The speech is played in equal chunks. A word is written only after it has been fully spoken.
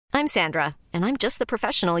I'm Sandra, and I'm just the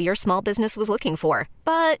professional your small business was looking for.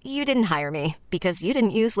 But you didn't hire me because you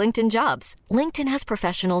didn't use LinkedIn Jobs. LinkedIn has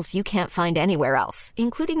professionals you can't find anywhere else,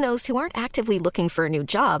 including those who aren't actively looking for a new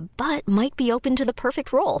job, but might be open to the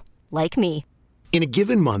perfect role, like me. In a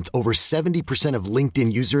given month, over 70% of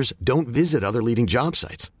LinkedIn users don't visit other leading job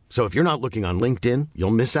sites. So if you're not looking on LinkedIn,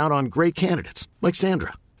 you'll miss out on great candidates like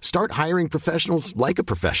Sandra. Start hiring professionals like a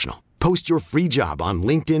professional. Post your free job on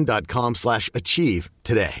linkedin.com/achieve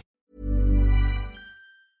today.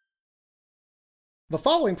 The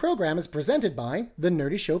following program is presented by the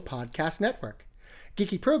Nerdy Show Podcast Network.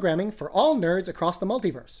 Geeky programming for all nerds across the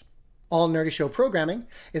multiverse. All Nerdy Show programming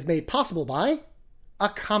is made possible by A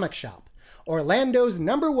Comic Shop, Orlando's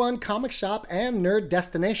 #1 comic shop and nerd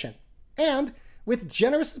destination, and with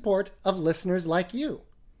generous support of listeners like you.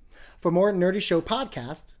 For more Nerdy Show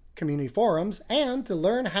podcasts, community forums, and to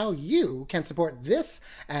learn how you can support this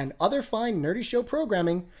and other fine Nerdy Show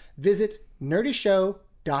programming, visit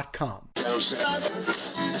nerdyshow.com.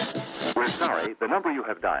 We're sorry, the number you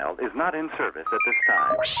have dialed is not in service at this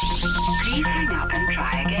time. Please hang up and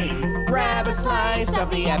try again. Grab a slice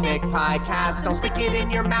of the epic podcast. Don't stick it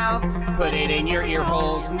in your mouth. Put it in your ear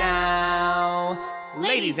holes now.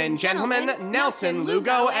 Ladies and gentlemen, Nelson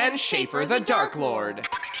Lugo and Schaefer the Dark Lord.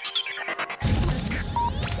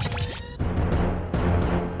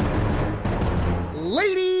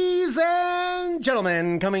 Ladies and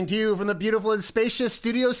gentlemen, coming to you from the beautiful and spacious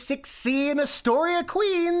Studio 6C in Astoria,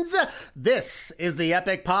 Queens, this is the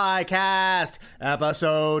Epic Podcast,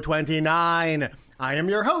 episode 29. I am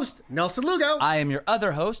your host, Nelson Lugo. I am your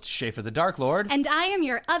other host, Schaefer the Dark Lord. And I am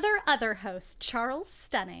your other host, Charles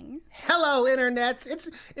Stunning. Hello, internets.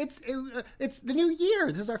 It's the new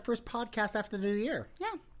year. This is our first podcast after the new year.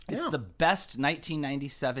 Yeah. It's the best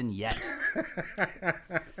 1997 yet.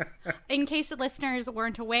 In case the listeners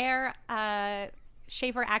weren't aware,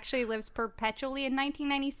 Schaefer actually lives perpetually in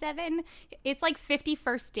 1997. It's like 50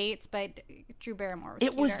 First Dates, but Drew Barrymore was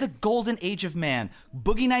It was cuter. the golden age of man.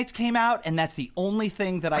 Boogie Nights came out, and that's the only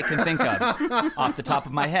thing that I can think of off the top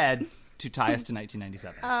of my head to tie us to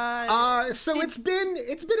 1997. So it's been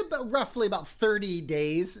roughly about 30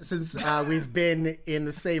 days since we've been in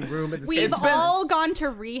the same room at the same We've time. all gone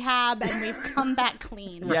to rehab, and we've come back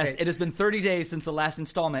clean. Yes, it has been 30 days since the last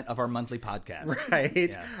installment of our monthly podcast.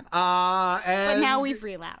 Right. Yeah. But now we've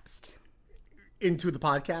relapsed. Into the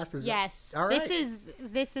podcast? Yes. All right.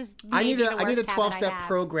 This is I need maybe a the worst habit I 12-step have.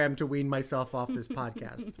 program to wean myself off this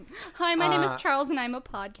podcast. Hi, my name is Charles, and I'm a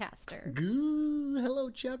podcaster. Ooh,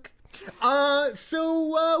 hello, Chuck.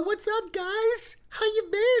 So what's up, guys? How you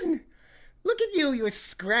been? Look at you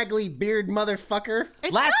scraggly beard motherfucker.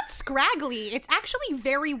 It's not scraggly. It's actually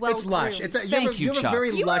very well It's lush. groomed. Thank you, have a Chuck. very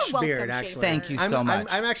You are lush welcome, beard, Schaefer. actually. Thank you so much.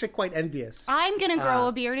 I'm actually quite envious. I'm going to grow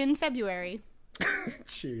a beard in February.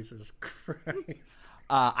 Jesus Christ.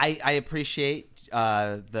 I appreciate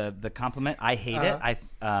the compliment. I hate it.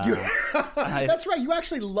 That's right. You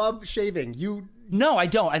actually love shaving. No, I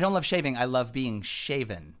don't. I don't love shaving. I love being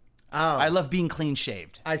shaven. Oh. I love being clean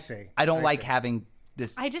shaved. I see. I don't like having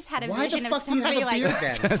this. I just had a Why the vision fuck of do you have somebody a beard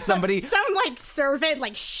then? Somebody. some like servant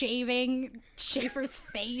like shaving Schaefer's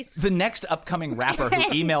face. The next upcoming rapper who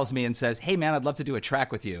emails me and says, "Hey man, I'd love to do a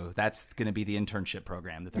track with you." That's going to be the internship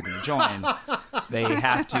program that they're going to join. They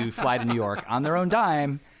have to fly to New York on their own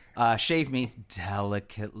dime, shave me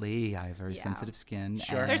delicately. I have very sensitive skin.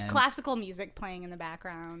 Sure. There's classical music playing in the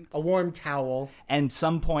background. A warm towel. And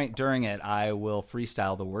some point during it, I will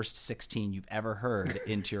freestyle the worst 16 you've ever heard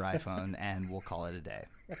into your iPhone, and we'll call it a day.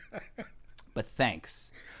 But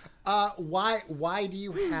thanks. Why do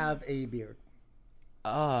you have a beard?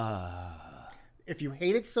 If you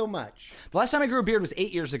hate it so much. The last time I grew a beard was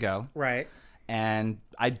 8 years ago. Right. And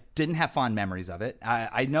I didn't have fond memories of it.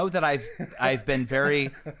 I know that I've been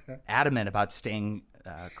very adamant about staying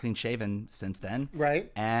clean shaven since then. Right.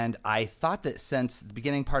 And I thought that since the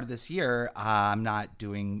beginning part of this year, I'm not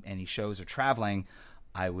doing any shows or traveling,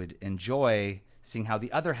 I would enjoy seeing how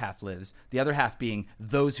the other half lives. The other half being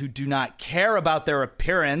those who do not care about their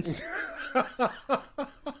appearance.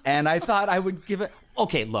 And I thought I would give it.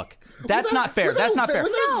 Okay, look, that's not fair. That's not fair.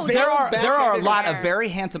 No, there are a lot fair. of very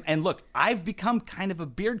handsome. And look, I've become kind of a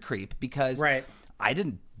beard creep because I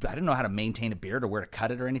didn't know how to maintain a beard or where to cut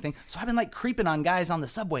it or anything. So I've been like creeping on guys on the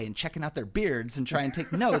subway and checking out their beards and trying to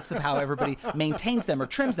take notes of how everybody maintains them or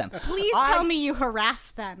trims them. Please tell me you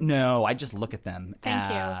harass them. No, I just look at them. Thank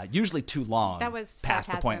you. Usually too long. That was past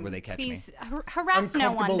sarcasm. the point where they catch Please, me. harass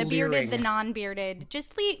no one. The bearded, leering. the non-bearded.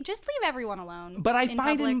 Just leave everyone alone. But I in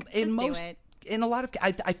find public. in Just do most it. in a lot of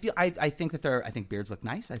I think that I think beards look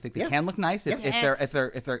nice. I think they can look nice if Yes.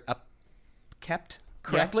 they're kept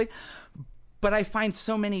correctly. But I find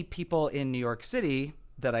so many people in New York City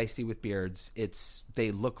that I see with beards,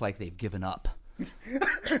 they look like they've given up.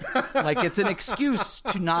 Like it's an excuse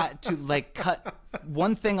to not to like cut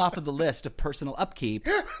one thing off of the list of personal upkeep.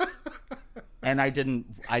 And I didn't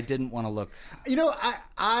want to look. You know,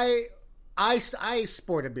 I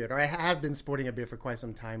sport a beard, or I have been sporting a beard for quite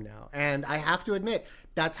some time now, and I have to admit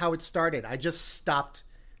that's how it started. I just stopped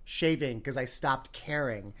shaving because I stopped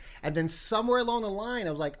caring, and then somewhere along the line, I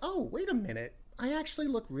was like, "Oh, wait a minute! I actually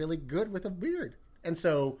look really good with a beard." And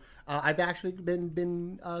so I've actually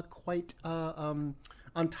been quite on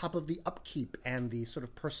top of the upkeep and the sort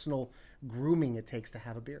of personal grooming it takes to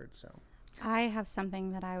have a beard. So I have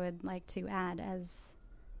something that I would like to add as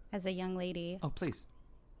a young lady. Oh, please.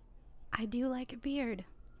 I do like a beard.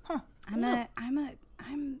 Huh.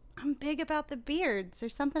 I'm big about the beards.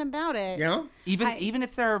 There's something about it. Yeah. Even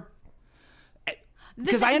if they're,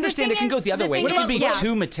 because I understand it can go the other way. It can be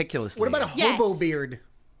too meticulously. What about a hobo beard?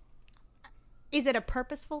 Is it a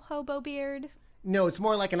purposeful hobo beard? No, it's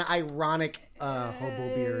more like an ironic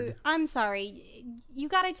hobo beard. I'm sorry. You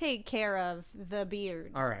got to take care of the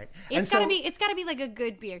beard. All right. It's got to be like a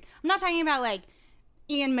good beard. I'm not talking about like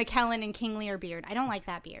Ian McKellen and King Lear beard. I don't like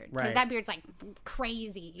that beard because that beard's like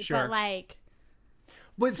crazy. Sure. But like,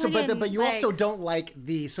 but you also don't like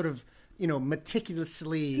the sort of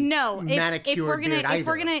meticulously manicured beard either.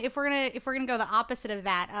 If we're gonna go the opposite of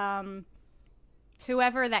that,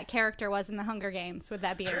 whoever that character was in the Hunger Games with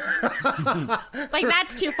that beard, like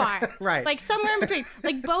that's too far. Right. Like somewhere in between.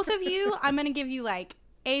 Like both of you, I'm gonna give you like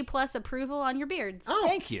A+ approval on your beards. Oh,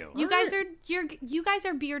 thank you. You guys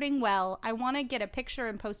are bearding well. I want to get a picture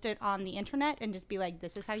and post it on the internet and just be like,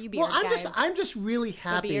 this is how you beard. Well, I'm just really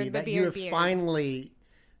happy that you have finally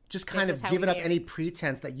just kind of given up any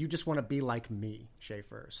pretense that you just want to be like me,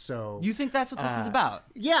 Schaefer. So you think that's what this is about?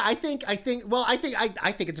 Yeah, I think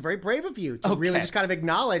it's very brave of you to really just kind of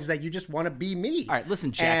acknowledge that you just want to be me. All right,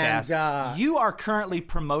 listen, jackass. And, you are currently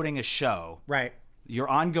promoting a show. Right. Your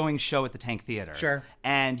ongoing show at the Tank Theater. Sure.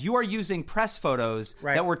 And you are using press photos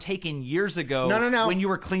that were taken years ago when you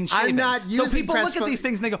were clean shaven. I'm not using So people look at these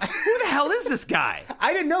things and they go, who the hell is this guy?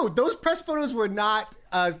 I didn't know. Those press photos were not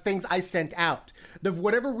things I sent out. The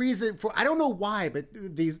whatever reason, I don't know why, but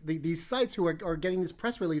these sites who are getting these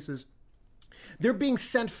press releases, they're being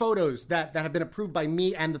sent photos that have been approved by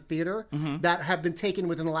me and the theater that have been taken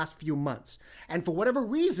within the last few months. And for whatever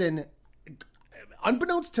reason,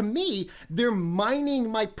 unbeknownst to me, they're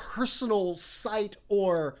mining my personal site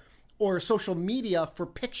or social media for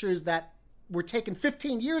pictures that were taken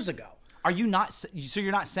 15 years ago. Are you not? So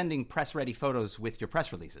you're not sending press-ready photos with your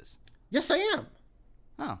press releases? Yes, I am.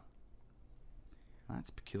 Oh. That's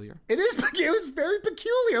peculiar. It is. It was very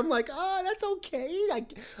peculiar. I'm like, that's okay.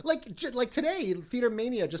 Like today, Theater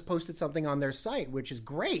Mania just posted something on their site, which is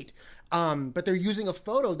great. But they're using a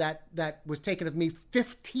photo that was taken of me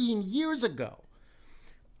 15 years ago.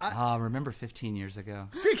 Remember 15 years ago?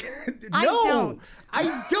 No,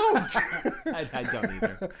 I don't. I don't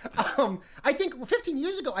either. I think 15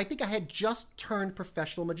 years ago, I think I had just turned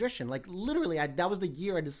professional magician. Like literally, that was the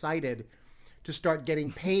year I decided to start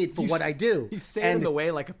getting paid for what I do. You say it in the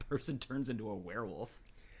way like a person turns into a werewolf.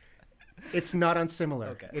 It's not unsimilar.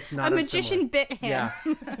 Okay. It's not a magician bit him. Yeah.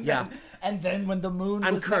 Yeah. And then when the moon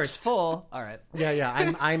was cursed. Full. All right.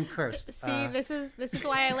 Yeah. I'm cursed. See, this is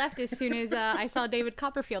why I left as soon as I saw David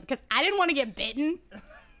Copperfield, because I didn't want to get bitten.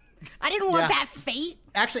 I didn't want that fate.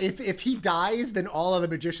 Actually, if he dies, then all other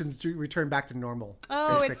magicians return back to normal.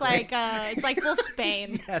 Oh, basically. it's like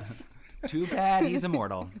Wolfsbane. Yes. Too bad he's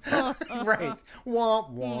immortal. Right.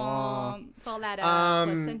 Womp womp. It's all that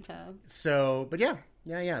placenta. So, but yeah.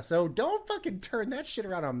 So don't fucking turn that shit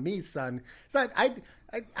around on me, son. It's not, I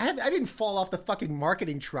didn't fall off the fucking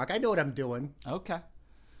marketing truck. I know what I'm doing. Okay.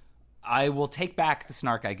 I will take back the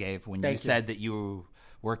snark I gave when you said that you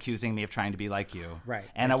were accusing me of trying to be like you. Right.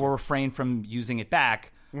 And I will refrain from using it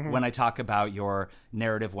back when I talk about your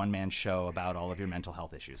narrative one-man show about all of your mental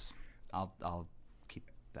health issues. I'll keep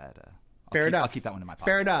that. Fair enough. I'll keep that one in my pocket.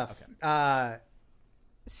 Fair enough. Okay.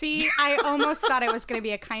 See, I almost thought it was going to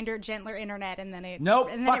be a kinder, gentler internet, and then it Nope,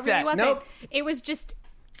 and then fuck it really that. wasn't. Nope. It was just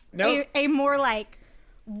Nope. a more like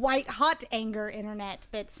white hot anger internet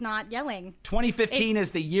that's not yelling. 2015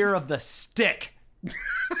 is the year of the stick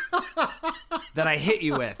that I hit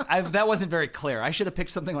you with. That wasn't very clear. I should have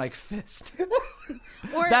picked something like fist.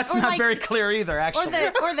 That's not very clear either, actually.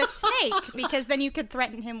 Or the snake, because then you could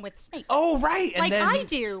threaten him with snake. Oh, right. And like then I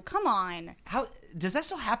do. Come on. How does that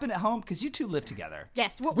still happen at home? Because you two live together.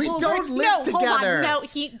 Yes. We don't live together. Hold on.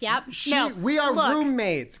 No, no. We are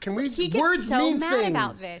roommates. Can we? He words gets so mean mad things.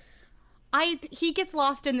 about this. He gets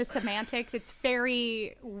lost in the semantics. It's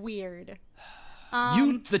very weird.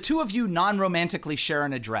 The two of you non-romantically share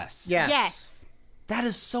an address. Yes. That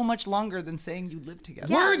is so much longer than saying you live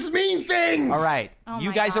together. Words mean things! All right. Oh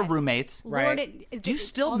you my guys are God. roommates. Right. Do you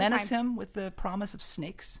still all the menace time. him with the promise of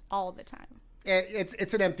snakes? All the time.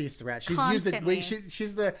 It's an empty threat. She's Constantly.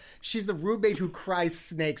 she's the roommate who cries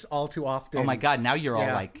snakes all too often. Oh my God! Now you're all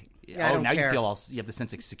Yeah. like, Yeah, I don't now care. you feel you have the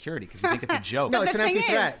sense of security because you think it's a joke. No, The it's an thing empty is-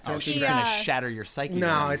 threat. It's an Oh, empty she's threat. gonna shatter your psyche.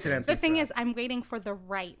 No, when it's an you- empty The thing threat. is, I'm waiting for the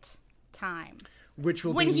right time. Which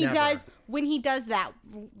will When be he never. does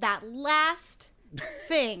that last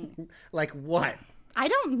thing. Like what? I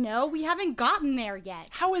don't know. We haven't gotten there yet.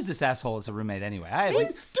 How is this asshole as a roommate anyway? Do we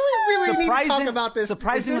really need to talk about this?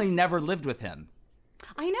 Surprisingly, Is this- never lived with him.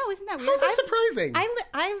 I know, isn't that weird? How's that surprising?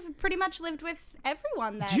 I've pretty much lived with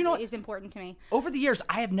everyone that Do you know what- is important to me. Over the years,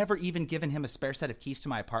 I have never even given him a spare set of keys to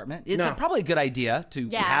my apartment. It's No. probably a good idea to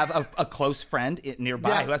Yeah. have a close friend nearby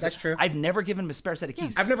Yeah, who has that's true. I've never given him a spare set of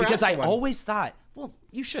keys. I've never because asked I for one. always thought, well,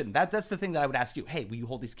 you shouldn't. That's the thing that I would ask you. Hey, will you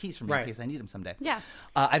hold these keys for me Right. in case I need them someday? Yeah.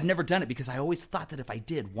 I've never done it because I always thought that if I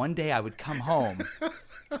did, one day I would come home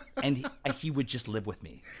and he would just live with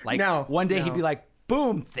me. Like No, one day no. he'd be like,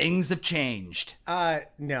 boom, things have changed.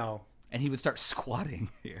 No. And he would start squatting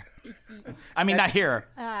here. I mean, not here,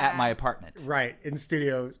 at my apartment. Right, in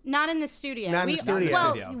studio. Not in the studio. Not in the studio.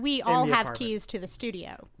 Well, Studio. we all the have apartment. keys to the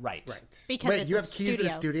studio. Right. Because Wait, it's you a have keys to the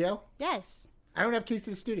studio? Yes. I don't have keys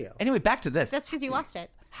to the studio. Anyway, back to this. That's because you lost it.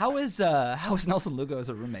 How is Nelson Lugo as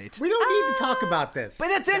a roommate? We don't need to talk about this. But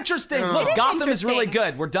it's interesting. No. Look, It is Gotham is really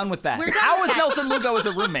interesting. good. We're done with that. We're done How with is that. Nelson Lugo as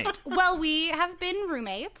a roommate? Well, we have been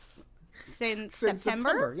roommates since Since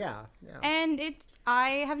September. yeah. And I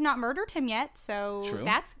have not murdered him yet, so True.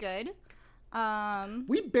 that's good.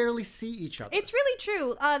 We barely see each other. It's really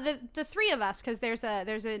true. The three of us, because there's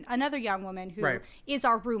another young woman who is Right.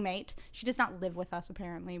 our roommate. She does not live with us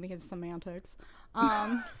apparently because of semantics.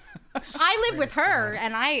 I live with her,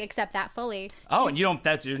 and I accept that fully. Oh, and you're not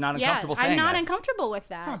uncomfortable saying I'm not that. uncomfortable with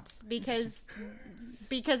that because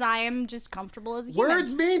I am just comfortable as a human.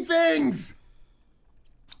 Words mean things.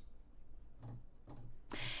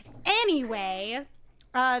 Anyway,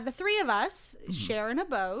 the three of us share an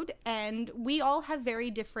abode, and we all have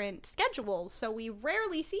very different schedules, so we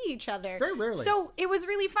rarely see each other. Very rarely. So it was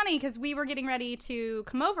really funny because we were getting ready to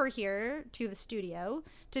come over here to the studio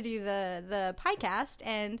to do the podcast,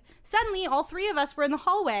 and suddenly all three of us were in the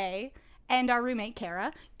hallway, and our roommate,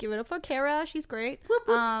 Kara, give it up for Kara, she's great. What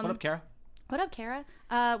up, Kara? What up, Kara?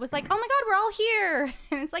 Was like, oh my God, we're all here.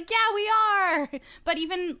 And it's like, yeah, we are. But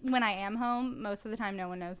even when I am home, most of the time no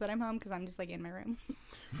one knows that I'm home because I'm just like in my room.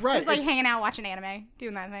 Right. Just like hanging out, watching anime,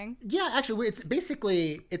 doing that thing. Yeah, actually, it's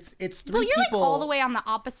basically it's three Well, you're people. like all the way on the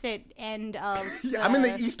opposite end of Yeah, I'm in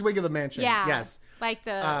the east wing of the mansion. Yeah. Yes. Like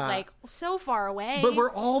like so far away. But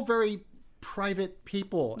we're all very private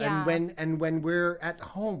people, Yeah. and when we're at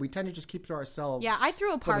home, we tend to just keep to ourselves. Yeah, I threw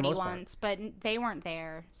a for the party most part. once, but they weren't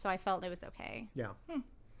there, so I felt it was okay. Yeah.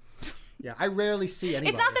 Yeah, I rarely see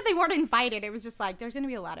anybody. It's not that they weren't invited. It was just like, there's going to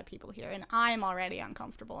be a lot of people here, and I'm already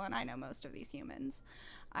uncomfortable, and I know most of these humans.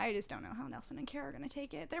 I just don't know how Nelson and Kara are going to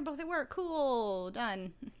take it. They're both at work. Cool.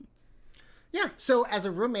 Done. Yeah, so as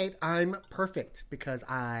a roommate, I'm perfect because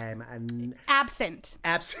I'm an Absent.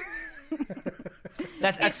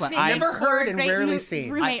 That's excellent. never heard and Great rarely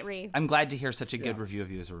seen. Roommate-ry. I'm glad to hear such a good review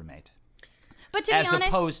of you as a roommate, But to be as honest,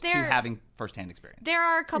 opposed to there- having firsthand experience. There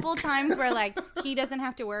are a couple times where like he doesn't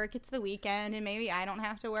have to work. It's the weekend, and maybe I don't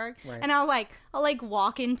have to work. Right. And I'll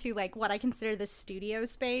walk into like what I consider the studio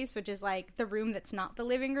space, which is like the room that's not the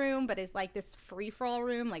living room, but is like this free for all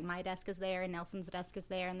room. Like my desk is there, and Nelson's desk is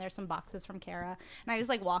there, and there's some boxes from Kara. And I just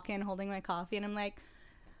like walk in holding my coffee, and I'm like,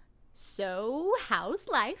 "So how's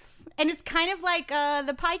life?" And it's kind of like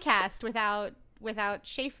the podcast without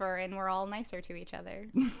Schaefer, and we're all nicer to each other.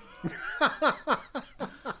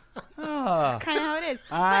 Kind of how it is.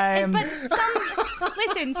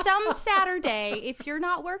 But some Saturday, if you're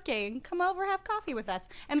not working, come over, have coffee with us.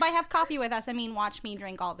 And by have coffee with us, I mean watch me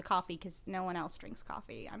drink all the coffee because no one else drinks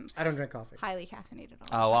coffee. I'm I don't drink coffee. highly caffeinated all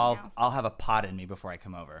the Oh, time now. I'll have a pot in me before I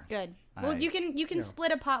come over. Good. Well, I- you can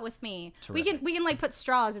split a pot with me. Terrific. We can like put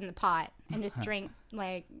straws in the pot and just drink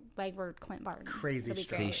like we're Clint Barton. Crazy It'll be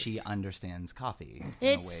straws. great. See, she understands coffee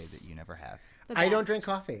in a way It's- that you never have. The I don't best. drink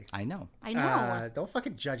coffee. I know. I know. Don't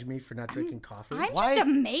fucking judge me for not drinking coffee. I'm Why- just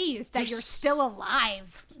amazed that you're still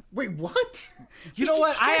alive. Wait, what? You know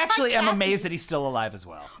what? I You're actually am not amazed that he's still alive as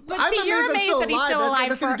well. But I'm see, you're amazed I'm amazed still that he's alive. still That's got alive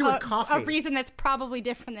nothing for to do with a coffee. reason that's probably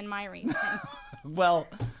different than my reason. Well,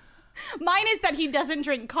 Mine is that he doesn't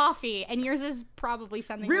drink coffee, and yours is probably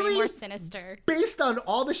something way Really? more sinister. Based on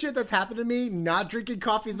all the shit that's happened to me, not drinking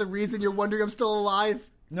coffee is the reason you're wondering I'm still alive?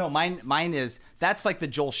 No, mine is, that's like the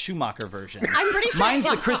Joel Schumacher version. I'm pretty sure. Mine's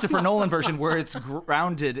the Christopher Nolan version where it's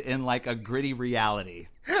grounded in like a gritty reality.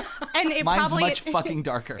 And it Mine's probably, much fucking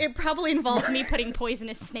darker. It probably involves me putting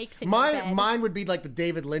poisonous snakes in your bed. Mine would be like the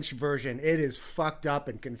David Lynch version. It is fucked up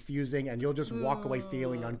and confusing, and you'll just walk away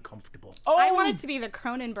feeling uncomfortable. Oh, I want it to be the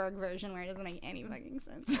Cronenberg version where it doesn't make any fucking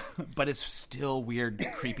sense. but it's still weird,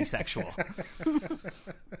 creepy, sexual. Is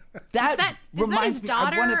that his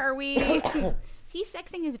daughter? Are we? Is he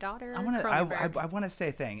sexing his daughter? I want to say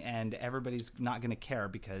a thing, and everybody's not going to care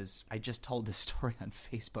because I just told this story on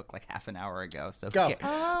Facebook like half an hour ago. So Go. But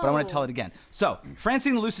I want to tell it again. So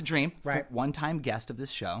Francine the Lucid Dream, Right. one-time guest of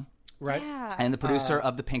this show. Right? Yeah. And the producer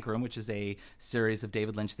of The Pink Room, which is a series of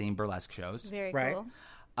David Lynch-themed burlesque shows. Very Right.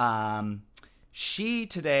 cool. She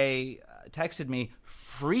today texted me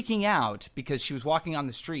freaking out because she was walking on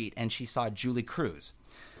the street and she saw Julie Cruz.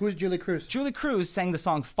 Who's Julie Cruz? Julie Cruz sang the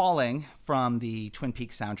song Falling from the Twin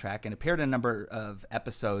Peaks soundtrack and appeared in a number of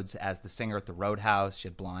episodes as the singer at the Roadhouse. She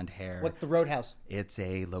had blonde hair. What's the Roadhouse? It's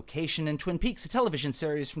a location in Twin Peaks, a television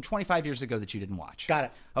series from 25 years ago that you didn't watch. Got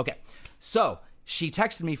it. Okay. So she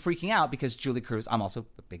texted me freaking out because Julie Cruz, I'm also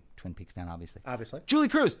a big Twin Peaks fan, obviously. Julie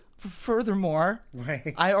Cruz. Furthermore,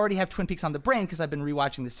 Right. I already have Twin Peaks on the brain because I've been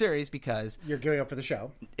rewatching the series because You're going up for the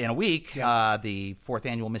show. in a week, the 4th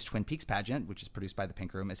annual Miss Twin Peaks pageant, which is produced by The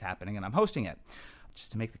Pink Room, is happening, and I'm hosting it.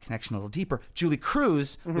 Just to make the connection a little deeper, Julie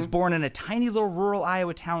Cruz was born in a tiny little rural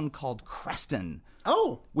Iowa town called Creston.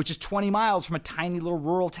 Oh. Which is 20 miles from a tiny little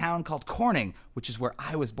rural town called Corning, which is where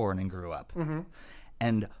I was born and grew up.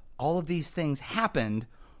 And all of these things happened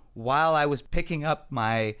while I was picking up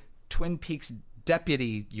my Twin Peaks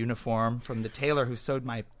deputy uniform from the tailor who sewed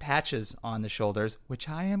my patches on the shoulders, which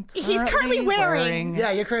I am currently wearing.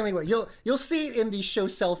 Yeah, you're currently wearing. You'll see it in the show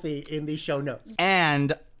selfie in the show notes.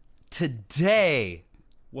 And today,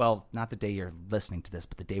 well, not the day you're listening to this,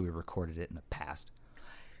 but the day we recorded it in the past,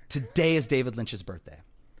 today is David Lynch's birthday.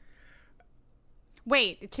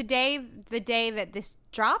 Wait, today, the day that this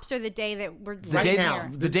drops, or the day that we're Right sitting now.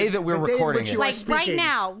 here? The day that we're The day in recording which it. you are Like right speaking.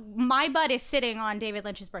 now, my butt is sitting on David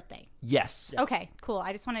Lynch's birthday. Yes. Okay, cool.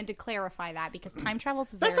 I just wanted to clarify that because time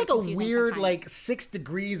travel's very That's like a confusing weird, sometimes. like 6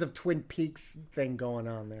 degrees of Twin Peaks thing going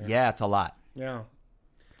on there. Yeah, it's a lot. Yeah.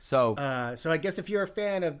 So So I guess if you're a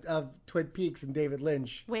fan of Twin Peaks and David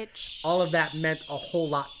Lynch, Which all of that meant a whole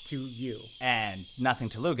lot to you. and nothing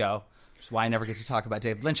to Lugo, which is why I never get to talk about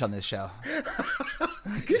David Lynch on this show.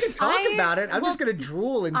 You can talk about it. I'm just well, going to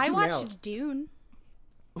drool and I tune watched out. Dune.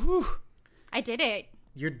 Ooh. I did it.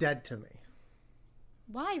 You're dead to me.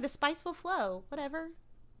 Why? The spice will flow. Whatever.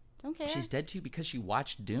 Don't care. She's dead to you because she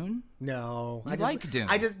watched Dune? No. You like Dune.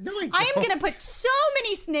 I don't. I am gonna put so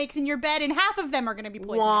many snakes in your bed, and half of them are gonna be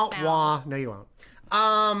poisonous Wah, now. wah. No, you won't.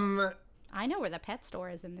 I know where the pet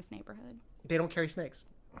store is in this neighborhood. They don't carry snakes.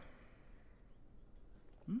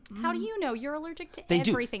 How do you know? You're allergic to They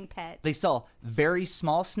do. everything pet. They sell very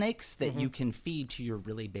small snakes that you can feed to your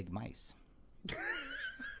really big mice.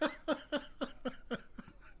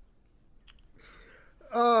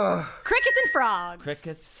 Crickets and frogs.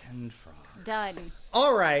 Crickets and frogs. Done.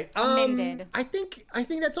 All right. Amended. I think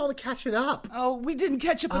that's all the catching up. Oh, we didn't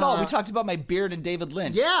catch up at all. We talked about my beard and David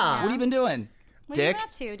Lynch. Yeah. What have you been doing, What Dick? are you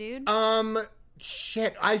up to, dude?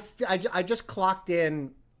 Shit. I just clocked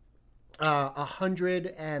in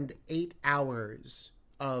 108 hours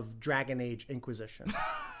of Dragon Age Inquisition.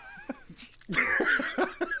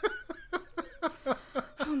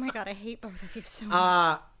 Oh my god, I hate both of you so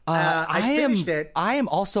much. I finished it. I am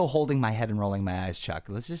also holding my head and rolling my eyes, Chuck.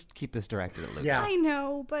 Let's just keep this directed at Luke. Yeah. I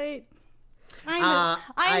know, but you know I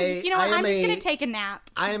what? I'm am just gonna a- take a nap.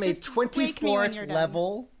 I am a Just wake me when you're 24th done.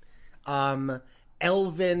 level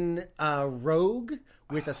elven rogue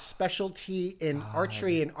with a specialty in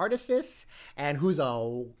archery and artifice, and who's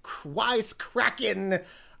a wisecracking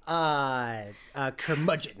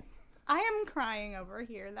curmudgeon. I am crying over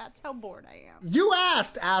here. That's how bored I am. You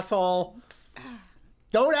asked, asshole.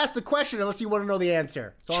 Don't ask the question unless you want to know the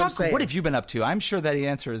answer. That's all I'm Chuck, saying. what have you been up to? I'm sure that the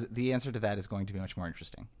answer to that is going to be much more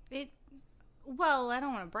interesting. Well, I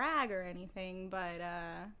don't want to brag or anything, but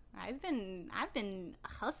I've been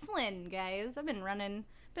hustling, guys. I've been running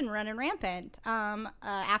rampant.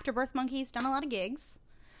 Afterbirth Monkey's done a lot of gigs.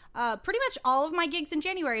 Pretty much all of my gigs in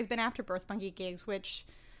January have been Afterbirth Monkey gigs, which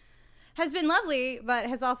has been lovely, but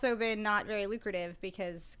has also been not very lucrative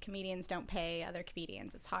because comedians don't pay other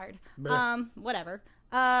comedians. It's hard. Whatever.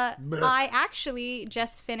 I actually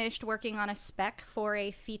just finished working on a spec for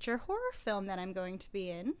a feature horror film that I'm going to be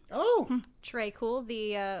in. Oh, Trey Cool.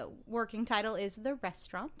 The working title is The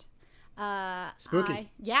Restaurant.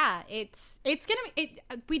 spooky. It's gonna be.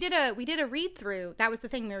 We did a read through. That was the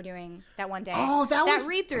thing we were doing that one day. Oh, that was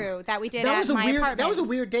read through that we did that at was a my weird. apartment. That was a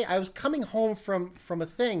weird day. I was coming home from a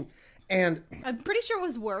thing, and I'm pretty sure it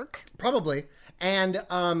was work. probably. And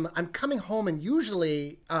I'm coming home, and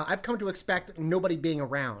usually I've come to expect nobody being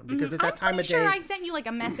around because it's that time of day. I'm pretty sure I sent you like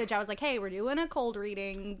a message. I was like, "Hey, we're doing a cold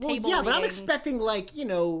reading table yeah, but I'm reading." expecting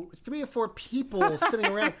 3 or 4 people sitting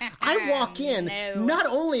around. I walk in, No. not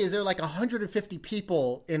only is there 150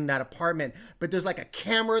 people in that apartment, but there's a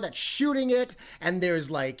camera that's shooting it, and there's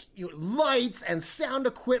lights and sound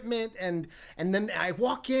equipment, and then I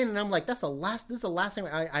walk in and I'm like, this is the last thing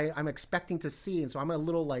I'm expecting to see, and so I'm a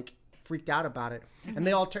little freaked out about it. And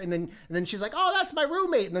they all turn, and then she's like, "Oh, that's my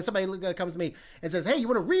roommate." And then somebody comes to me and says, "Hey, you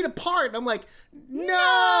want to read a part?" And I'm like,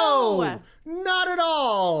 "No, not at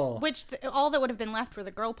all." Which all that would have been left were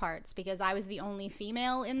the girl parts because I was the only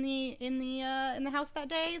female in the house that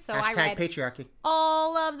day. So I read patriarchy.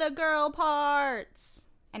 all of the girl parts,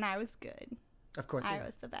 and I was good. Of course, I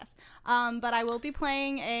was the best. But I will be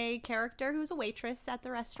playing a character who's a waitress at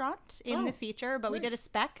the restaurant in the feature. But we did a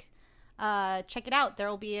spec. Check it out. There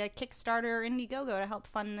will be a Kickstarter Indiegogo to help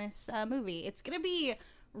fund this movie. It's going to be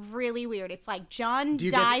really weird. It's like John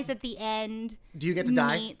dies at the end. Do you get to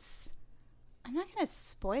die? I'm not going to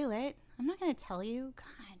spoil it. I'm not going to tell you.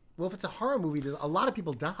 God. Well, if it's a horror movie, a lot of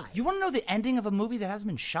people die. You want to know the ending of a movie that hasn't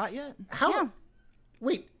been shot yet? How? Yeah.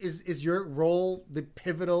 Wait, is your role the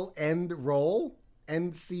pivotal end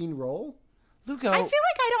scene role? Lugo. I feel like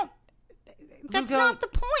I don't... That's Lugo. not the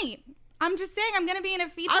point. I'm just saying I'm going to be in a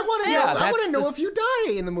feature I want to film. know. I want to know the- if you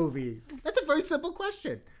die in the movie. That's a very simple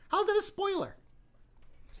question. How's that a spoiler?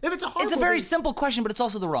 If it's a horror It's a movie, very simple question, but it's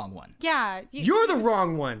also the wrong one. Yeah. you're the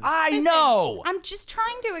wrong one. I Listen, know. I'm just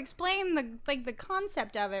trying to explain the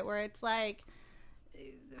concept of it, where it's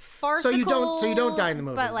farcical. So you don't die in the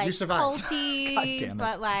movie. But You survive. culty. God damn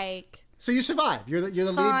it. But So you survive. You're the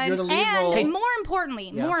lead. fun. You're the lead and role.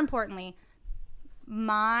 more importantly,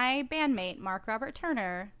 my bandmate Mark Robert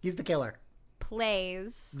Turner He's the killer.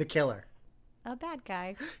 plays The killer. a bad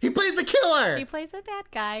guy. He plays the killer. He plays a bad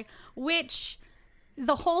guy, which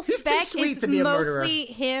the whole He's too spec sweet is to be a murderer. mostly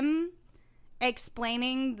him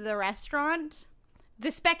explaining the restaurant.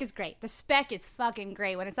 The spec is great. The spec is fucking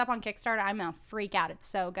great. When it's up on Kickstarter, I'm gonna freak out. It's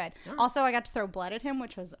so good. Also, I got to throw blood at him,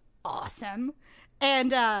 which was awesome.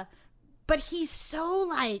 And but he's so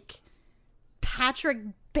Patrick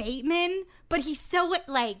Bateman, but he's so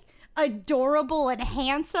adorable and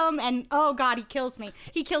handsome, and oh god, he kills me.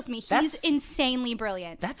 He's That's- insanely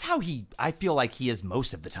brilliant. That's how I feel like he is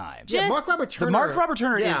most of the time. Yeah, Mark Robert Turner. The Mark Robert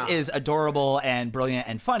Turner Yeah. is adorable and brilliant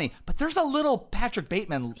and funny, but there's a little Patrick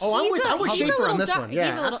Bateman. Oh, I'm with he's a Schaefer on little this dark. one. He's Yeah,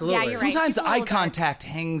 a little- absolutely. yeah, you're right. Sometimes He's a eye little dark. contact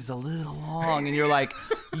hangs a little long, and you're like,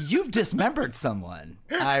 you've dismembered someone.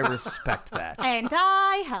 I respect that. And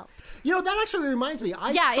I helped. That actually reminds me.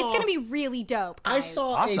 It's gonna be really dope. I Guys.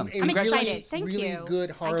 saw Awesome. a I'm really, excited. Thank really you.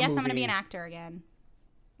 good horror I guess movie. I'm gonna be an actor again.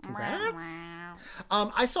 Congrats.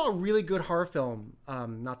 I saw a really good horror film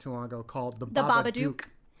not too long ago called The Babadook.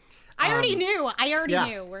 I already knew.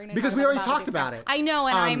 yeah. We're gonna Because talk we about already the talked Babadook. about it. I know,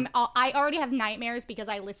 and I already have nightmares because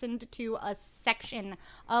I listened to a section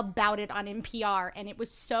about it on NPR, and it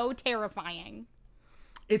was so terrifying.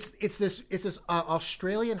 It's this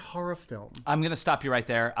Australian horror film. I'm gonna stop you right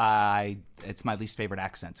there. It's my least favorite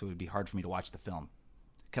accent, so it would be hard for me to watch the film.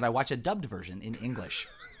 Could I watch a dubbed version in English?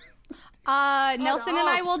 Nelson and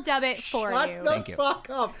I will dub it for Shut you. the Thank you. fuck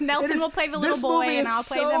up. Nelson will play the little this boy movie and is I'll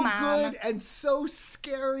play so the mom. good and so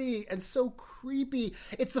scary and so creepy.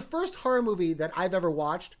 It's the first horror movie that I've ever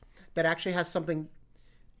watched that actually has something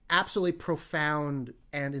absolutely profound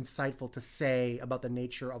and insightful to say about the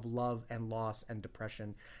nature of love and loss and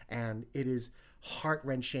depression. And it is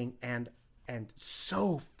heart-wrenching and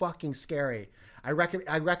so fucking scary. I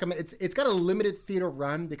recommend it's got a limited theater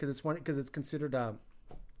run because it's considered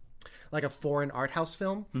like a foreign art house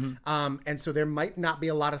film. And so there might not be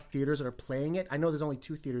a lot of theaters that are playing it. I know there's only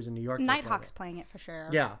 2 theaters in New York. that are playing Nighthawk's it. playing it for sure.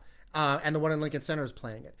 Yeah. And the one in Lincoln Center is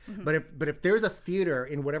playing it. But if there's a theater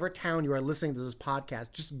in whatever town you are listening to this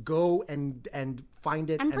podcast, just go and find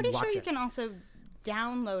it. I'm pretty and watch sure you it. can also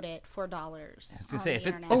download it for $. I was gonna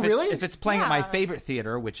say, really? if it's playing at my Yeah. favorite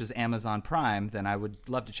theater, which is Amazon Prime, then I would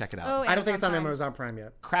love to check it out. I don't think it's on Prime. Amazon Prime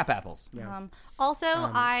yet. Crap apples. Also,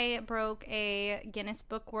 I broke a Guinness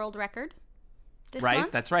Book World Record. this right?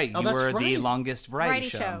 month. That's right. Oh, You that's were the right. longest variety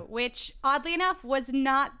show. which oddly enough was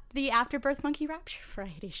not the Afterbirth Monkey Rapture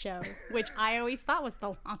variety show, which I always thought was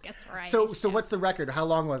the longest variety So show. what's the record? How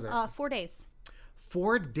long was it? 4 days.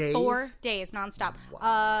 4 days? 4 days nonstop.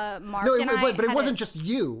 Mark No, and I but it had wasn't just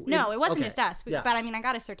you. No, it wasn't okay. just us. Yeah. But I mean, I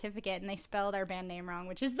got a certificate and they spelled our band name wrong,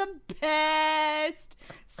 which is the best.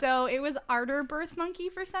 So it was Ardor Birth Monkey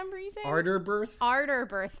for some reason. Ardor Birth? Ardor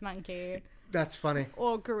Birth Monkey. That's funny.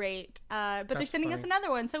 Oh, great. But they're sending us funny. another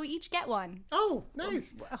one, so we each get one. Oh,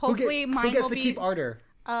 nice. Hopefully mine who gets will to be- keep Ardor?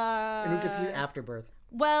 And who gets to keep Afterbirth?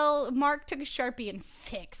 Well, Mark took a Sharpie and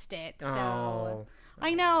fixed it. So Oh.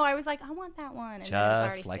 I know. I was like, I want that one. And then it was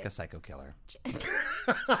already Just like a fixed. psycho killer.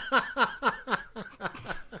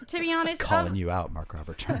 To be honest, Calling you out, Mark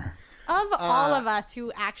Robert Turner. of all of us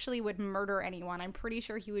who actually would murder anyone, I'm pretty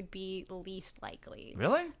sure he would be least likely.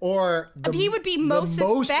 Really? Or He would be the most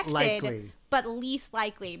suspected, likely. but least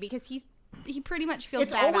likely because he pretty much feels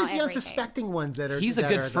It's bad always about the everything. unsuspecting ones that are. He's a that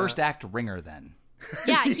good are the- first act ringer then.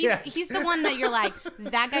 Yeah, Yes. he's the one that you're like,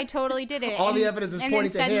 that guy totally did it. All the And- evidence is and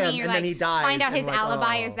pointing then to him, suddenly you're and then like, he dies, Find out and his like,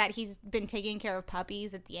 alibi oh. is that he's been taking care of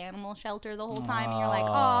puppies at the animal shelter the whole time, and you're like,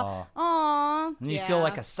 aw. And you feel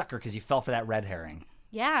like a sucker because you fell for that red herring.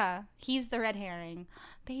 Yeah, he's the red herring.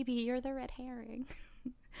 Baby, you're the red herring.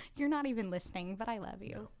 You're not even listening, but I love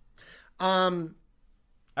you.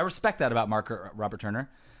 I respect that about Mark Robert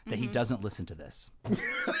Turner, that Mm-hmm. he doesn't listen to this.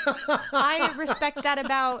 I respect that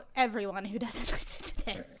about everyone who doesn't listen to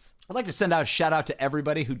this. I'd like to send out a shout out to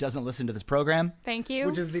everybody who doesn't listen to this program. Thank you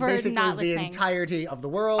Which is for basically not the listening. entirety of the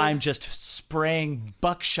world. I'm just spraying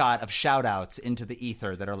buckshot of shout outs into the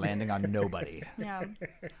ether that are landing on nobody. Yeah.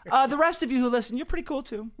 The rest of you who listen, you're pretty cool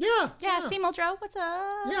too. Yeah, see Muldrow, what's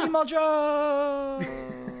up? See Muldrow.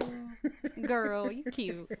 Girl, you're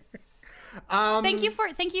cute. Thank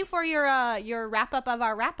you for your wrap up of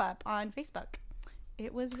our wrap up on Facebook.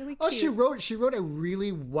 It was really cute. Oh, she wrote a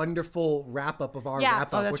really wonderful wrap up of our Yeah.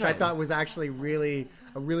 wrap Oh, up, that's which I right. thought was actually a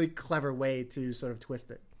really clever way to sort of twist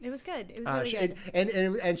it. It was good. It was really She- good.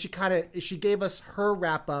 and she gave us her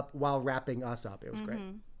wrap up while wrapping us up. It was great.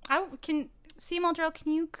 See Muldrow,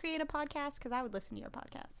 can you create a podcast? Because I would listen to your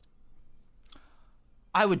podcast.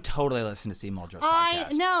 I would totally listen to C. Muldrow's I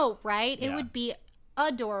podcast. know, right? It Yeah. would be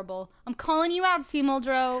adorable. I'm calling you out, C.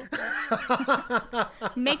 Muldrow.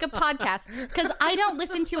 Make a podcast. Because I don't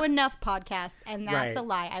listen to enough podcasts, and that's Right. a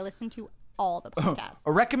lie. I listen to all the podcasts. I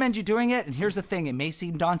recommend you doing it, and here's the thing: it may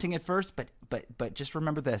seem daunting at first, but just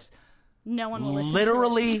remember this: No one will listen to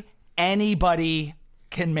literally anybody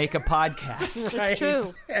can make a podcast. It's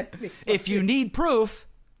true. If you need proof,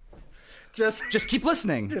 Just just keep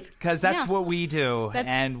listening, because that's Yeah. what we do, That's-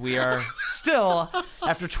 and we are still,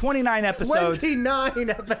 after 29 episodes, 29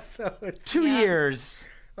 episodes. 2 years.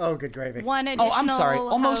 Oh, good gravy. One additional Oh, I'm sorry,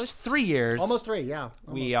 almost host. 3 years. Almost 3, yeah.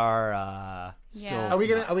 We are still. Yeah. Are we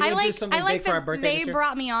gonna do something I like big for our that birthday they this year?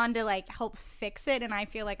 brought me on to like help fix it, and I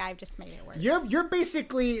feel like I've just made it worse. You're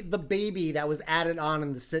basically the baby that was added on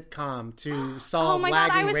in the sitcom to solve Oh my god,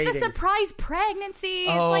 I lagging was ratings. the surprise pregnancy.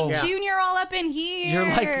 Oh. It's like Yeah. Junior all up in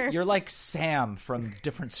here. You're like Sam from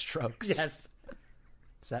Different Strokes. Yes.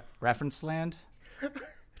 Is that reference land?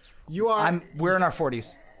 You are. We're in our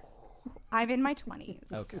 40s. I'm in my 20s.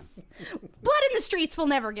 Okay. Blood in the streets will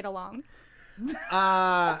never get along.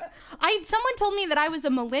 Someone told me that I was a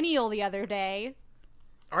millennial the other day.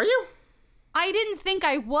 Are you? I didn't think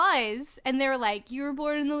I was, and they were like, "You were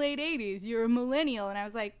born in the late 80s. You're a millennial." And I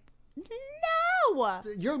was like, "No."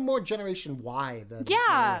 You're more Generation Y than. Yeah,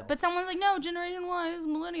 millennial. but someone's like, "No, Generation Y is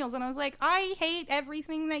millennials," and I was like, "I hate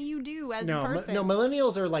everything that you do as a no, person." no,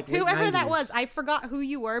 millennials are like late Whoever that 90s. was, I forgot who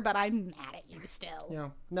you were, but I'm mad at you still. Yeah,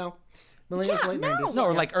 no, millennials Yeah, late no. 90s. No,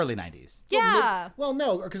 or like early 90s. Yeah. Well,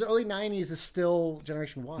 no, because early 90s is still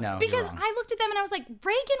Generation Y. No. Because you're wrong. I looked at them and I was like,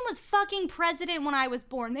 Reagan was fucking president when I was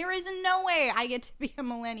born. There is no way I get to be a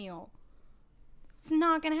millennial. It's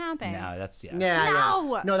not going to happen. No, that's, yeah. Yeah,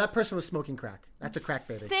 No. yeah. No, that person was smoking crack. That's a crack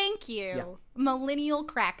baby. Thank you. Yeah. Millennial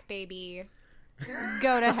crack baby.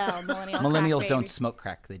 Go to hell, millennial Millennials crack don't baby. smoke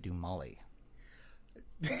crack, they do Molly.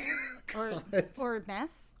 Or meth.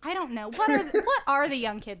 I don't know. What are the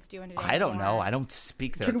young kids doing today? I don't know. anymore? I don't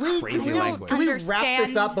speak their Can we crazy we don't language. Can we wrap this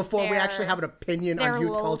understand up before we their- actually have an opinion Their on youth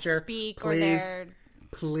little culture? speak Please, or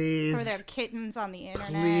please. their kittens on the internet.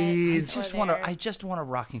 Please. I just want a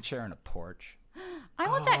rocking chair and a porch. I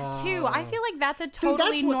want that too. I feel like that's a See, totally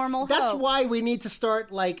that's what- normal That's hope. why we need to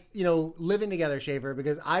start, like, living together, Shaver,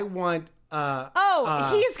 because I want.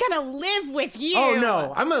 He's gonna live with you. Oh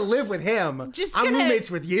no, I'm gonna live with him. Just I'm gonna- roommates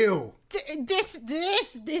with you. This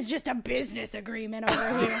is just a business agreement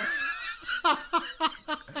over here.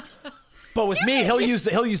 But with me, he'll use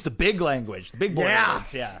the big language, the big boy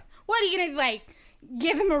words. Yeah. What are you gonna like?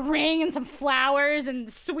 Give him a ring and some flowers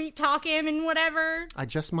and sweet talk him and whatever? I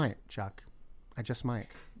just might, Chuck. I just might.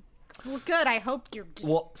 Well, good. I hope you're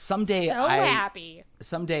just someday so happy.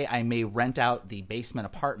 Someday I may rent out the basement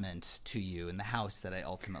apartment to you in the house that I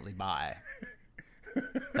ultimately buy.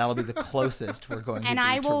 That'll be the closest we're going to be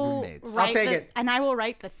to roommates. I'll take it. And I will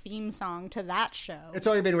write the theme song to that show. It's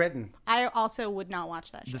already been written. I also would not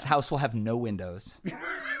watch that show. This house will have no windows.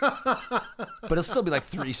 But it'll still be like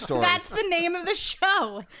 3 stories. That's the name of the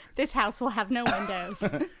show. This house will have no windows.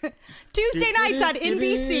 Tuesday nights on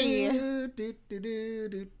NBC.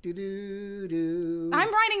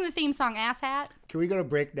 I'm writing the theme song, asshat. Can we go to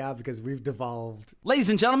break now because we've devolved? Ladies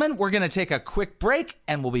and gentlemen, we're going to take a quick break,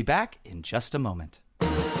 and we'll be back in just a moment.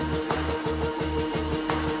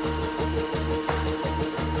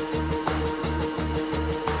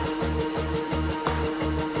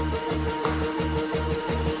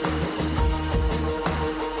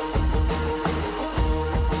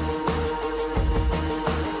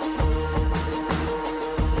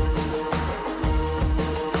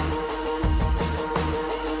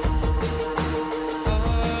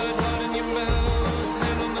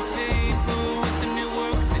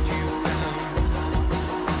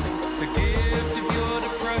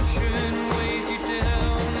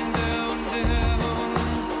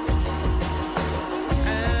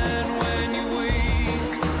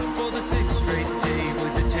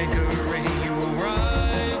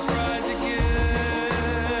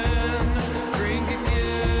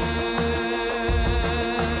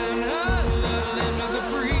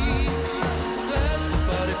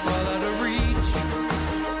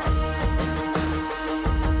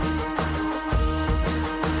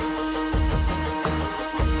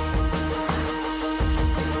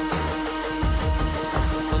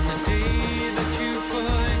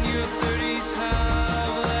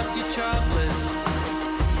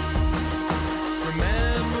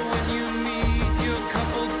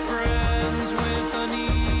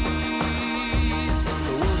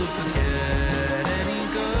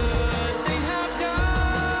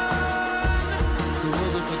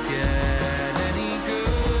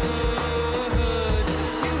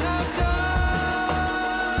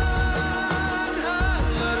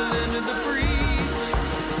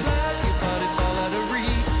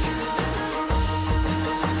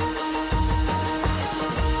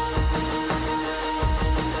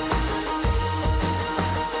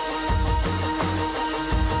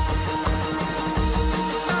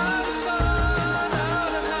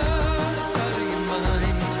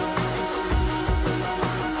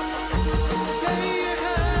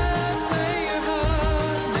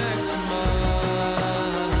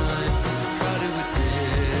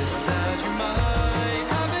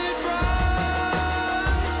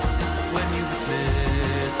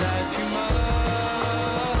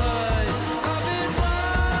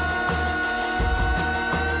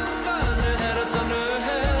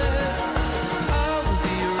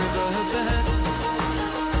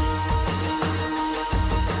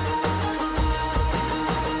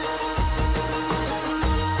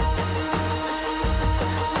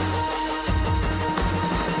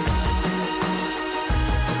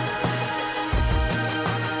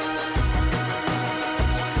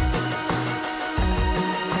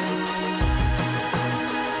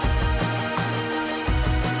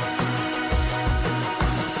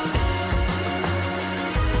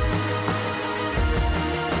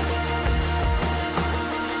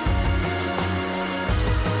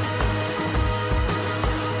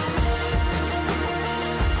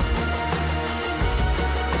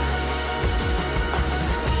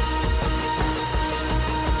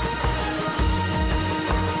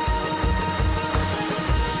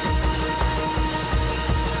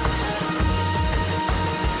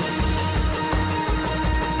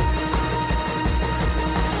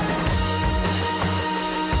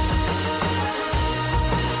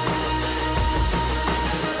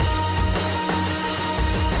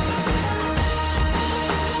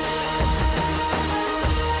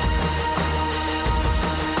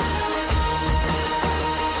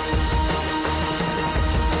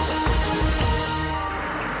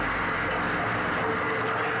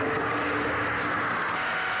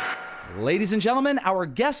 Ladies and gentlemen, our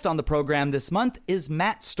guest on the program this month is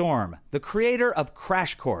Matt Storm, the creator of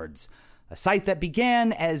Crash Chords, a site that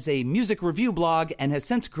began as a music review blog and has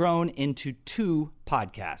since grown into 2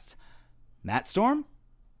 podcasts. Matt Storm,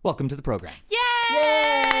 welcome to the program. Yay!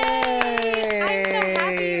 Yay! I'm so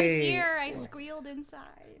happy you're here. I squealed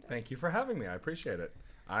inside. Thank you for having me. I appreciate it.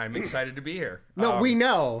 I'm excited to be here. No, we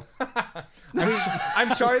know.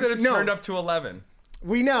 I'm sorry that it's turned up to 11.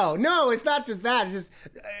 We know. No, it's not just that. It's just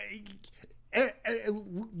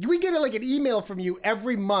we get like an email from you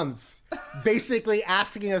every month, basically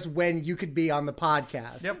asking us when you could be on the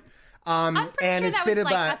podcast. Yep. I'm pretty and sure it's that been was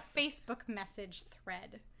like about a Facebook message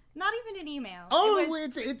thread. Not even an email. oh, it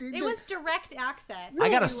was direct access. I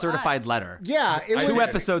got a to certified us. letter. yeah. It was 2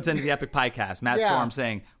 episodes into the Epic Podcast, Matt Yeah. Storm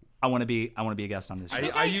saying, "I want to be a guest on this show."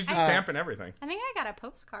 I used a stamp and everything. I think I got a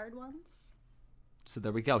postcard once. So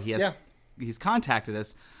there we go. Yeah. He's contacted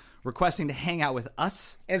us, requesting to hang out with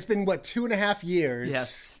us. And it's been 2.5 years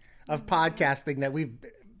Yes. of podcasting that we've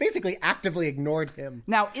basically actively ignored him.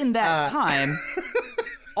 Now, in that time,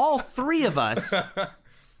 all three of us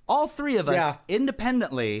Yeah.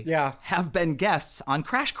 independently Yeah. have been guests on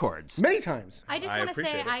Crash Chords. Many times. I just I want to say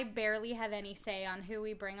appreciate it. I barely have any say on who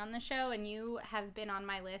we bring on the show, and you have been on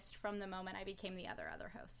my list from the moment I became the other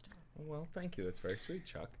host. Well, thank you. That's very sweet,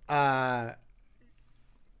 Chuck.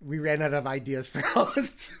 We ran out of ideas for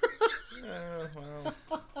hosts.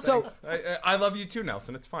 So, I love you too,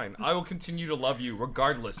 Nelson. It's fine. I will continue to love you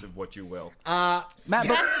regardless of what you will. Matt, but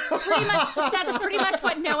That's pretty much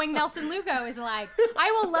what knowing Nelson Lugo is like. I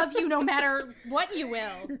will love you no matter what you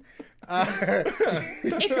will.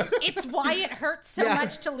 It's why it hurts so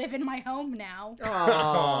much to live in my home now.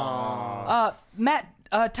 Matt,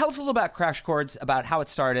 tell us a little about Crash Chords, about how it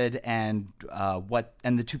started, and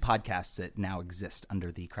the 2 podcasts that now exist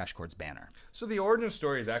under the Crash Chords banner. So the origin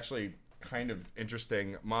story is actually kind of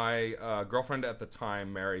interesting. My girlfriend at the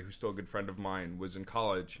time, Mary, who's still a good friend of mine, was in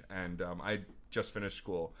college, and I just finished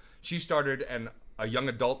school. She started a young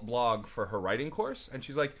adult blog for her writing course, and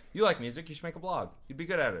she's like, "You like music? You should make a blog. You'd be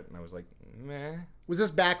good at it." And I was like, "Meh." Was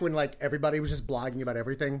this back when like everybody was just blogging about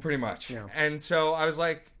everything? Pretty much. Yeah. And so I was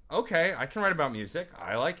like, okay, I can write about music.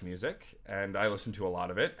 I like music, and I listen to a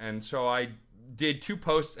lot of it. And so I did 2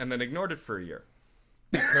 posts and then ignored it for a year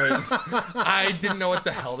because I didn't know what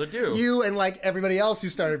the hell to do. You and like everybody else who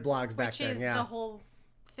started blogs back Which then. is Yeah. the whole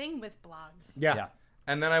thing with blogs. Yeah.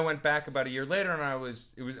 And then I went back about a year later, and I was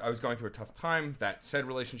going through a tough time. That said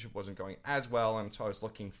relationship wasn't going as well, and so I was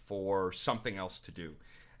looking for something else to do.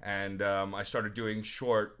 And I started doing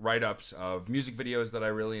short write-ups of music videos that I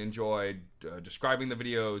really enjoyed, describing the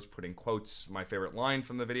videos, putting quotes, my favorite line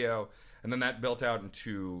from the video. And then that built out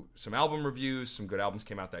into some album reviews. Some good albums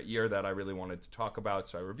came out that year that I really wanted to talk about,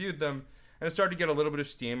 so I reviewed them. And it started to get a little bit of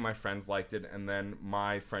steam. My friends liked it. And then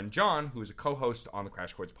my friend John, who is a co-host on the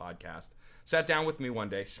Crash Chords podcast, sat down with me one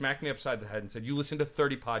day, smacked me upside the head and said, "You listen to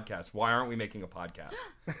 30 podcasts. Why aren't we making a podcast?"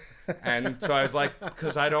 And so I was like,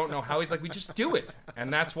 "Because I don't know how." He's like, "We just do it."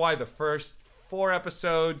 And that's why the first 4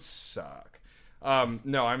 episodes suck.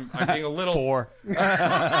 No, I'm being a little... 4.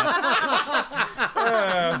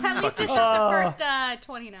 At least it's not the first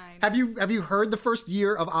 29. Have you heard the first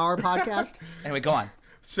year of our podcast? Anyway, go on.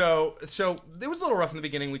 So it was a little rough in the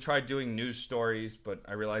beginning. We tried doing news stories, but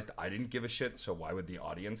I realized I didn't give a shit, so why would the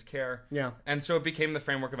audience care? Yeah. And so it became the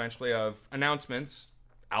framework eventually of announcements,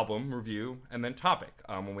 album review, and then topic.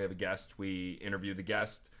 When we have a guest, we interview the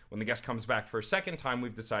guest. When the guest comes back for a second time,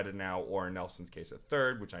 we've decided now, or in Nelson's case, a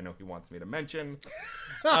third, which I know he wants me to mention,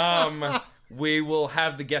 we will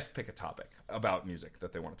have the guest pick a topic about music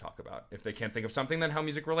that they want to talk about. If they can't think of something, then how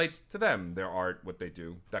music relates to them, their art, what they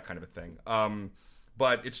do, that kind of a thing.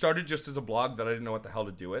 But it started just as a blog that I didn't know what the hell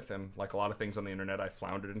to do with, and like a lot of things on the internet, I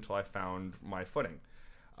floundered until I found my footing.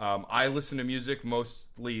 I listen to music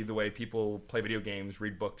mostly the way people play video games,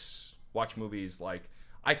 read books, watch movies. Like,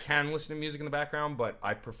 I can listen to music in the background, but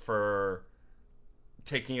I prefer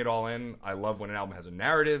taking it all in. I love when an album has a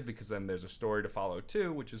narrative because then there's a story to follow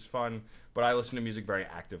too, which is fun. But I listen to music very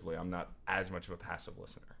actively. I'm not as much of a passive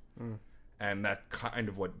listener. And that's kind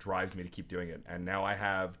of what drives me to keep doing it. And now I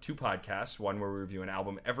have 2 podcasts, one where we review an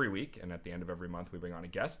album every week, and at the end of every month we bring on a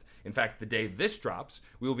guest. In fact, the day this drops,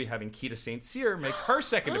 we will be having Keita St. Cyr make her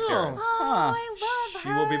second appearance. Oh, I love She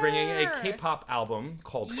her. will be bringing a K-pop album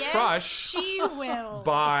called Yes, Crush she will.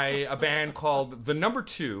 by a band called the number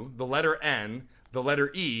 2, the letter N, the letter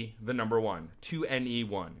E, the number 1,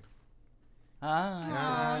 2NE1.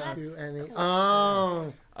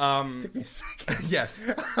 Took me a second. Yes.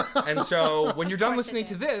 And so when you're done listening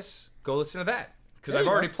to this, go listen to that because I've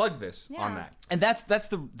already plugged this on that. And that's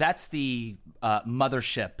the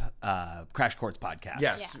mothership Crash Chords podcast.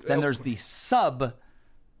 Yes. Yeah. Then there's the sub.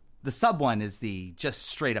 The sub one is the just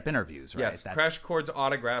straight up interviews, right? Yes, Crash Chords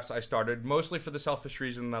Autographs I started mostly for the selfish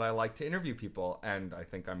reason that I like to interview people, and I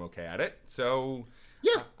think I'm okay at it. So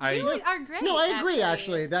Yeah, You are great. no, I agree.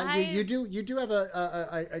 Actually, that I- you do have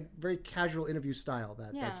a very casual interview style.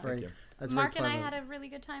 That's very that's Mark very and I pleasant. had a really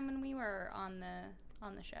good time when we were on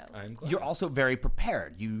the show. I'm glad. You're also very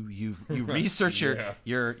prepared. You research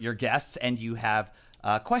your guests, and you have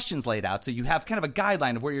questions laid out, so you have kind of a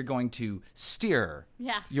guideline of where you're going to steer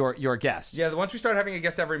your guest. Yeah, once we started having a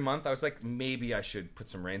guest every month, I was like, maybe I should put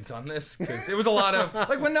some reins on this, because it was a lot of,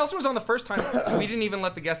 like when Nelson was on the first time, we didn't even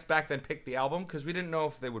let the guests back then pick the album, because we didn't know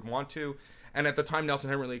if they would want to. And at the time, Nelson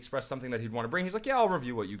hadn't really expressed something that he'd want to bring. He's like, yeah, I'll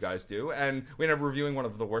review what you guys do. And we ended up reviewing one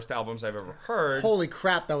of the worst albums I've ever heard. Holy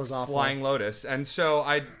crap, that was awful. Flying Lotus. And so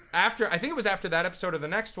I think it was after that episode or the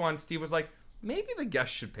next one, Steve was like, maybe the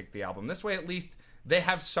guests should pick the album. This way, at least, they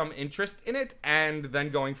have some interest in it. And then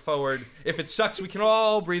going forward, if it sucks, we can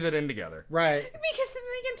all breathe it in together. Right. Because then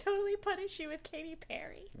they can totally punish you with Katy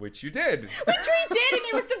Perry. Which you did. Which we did, and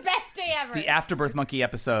it was the best day ever. The Afterbirth Monkey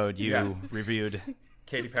episode you reviewed.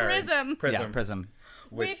 Katy Perry. Prism. Yeah, Prism.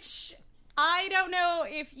 Which I don't know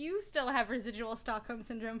if you still have residual Stockholm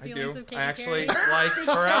Syndrome feelings of Katy Perry. I actually like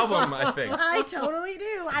her album, I think. I totally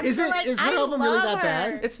do. Is her album really that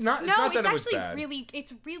bad? It's not No, that it was actually bad.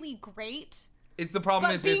 it's really great. The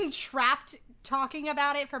problem But is being trapped talking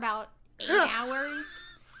about it for about 8 hours.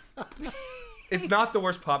 it's not the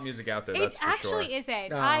worst pop music out there, that's It for sure. actually isn't.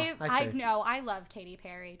 No, I see. know. I love Katy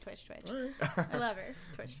Perry. Twitch. I love her.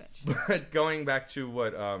 Twitch. But going back to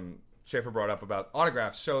what Schaefer brought up about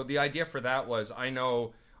autographs, so the idea for that was, I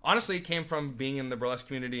know, honestly, it came from being in the burlesque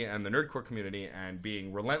community and the nerdcore community and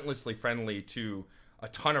being relentlessly friendly to a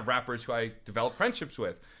ton of rappers who I developed friendships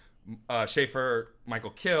with. Schaefer,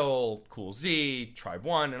 Michael Kill, Cool Z, Tribe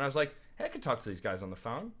One, and I was like, hey, I could talk to these guys on the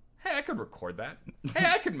phone. Hey, I could record that. Hey,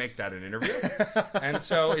 I could make that an interview. And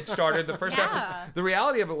so it started the first episode. The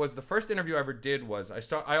reality of it was the first interview I ever did was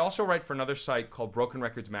I also write for another site called Broken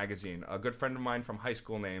Records Magazine. A good friend of mine from high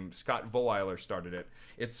school named Scott Voeiler started it.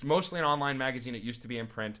 It's mostly an online magazine. It used to be in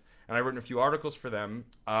print, and I've written a few articles for them.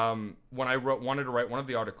 When I wanted to write one of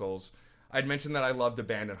the articles, I'd mentioned that I loved a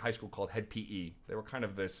band in high school called Head PE. They were kind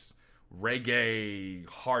of this reggae,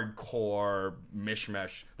 hardcore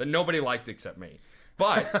mishmash that nobody liked except me.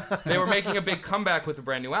 But they were making a big comeback with a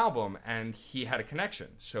brand new album, and he had a connection.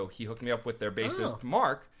 So he hooked me up with their bassist,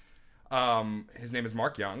 Mark. His name is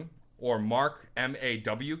Mark Young, or Mark,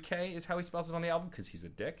 M-A-W-K is how he spells it on the album, because he's a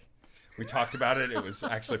dick. We talked about it. It was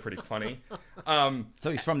actually pretty funny. So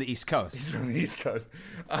he's from the East Coast. He's from the East Coast.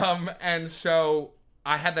 And so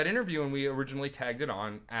I had that interview, and we originally tagged it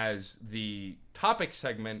on as the topic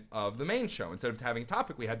segment of the main show. Instead of having a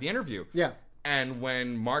topic, we had the interview. Yeah. And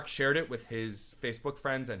when Mark shared it with his Facebook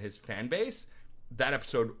friends and his fan base, that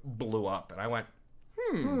episode blew up. And I went,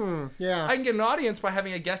 yeah. I can get an audience by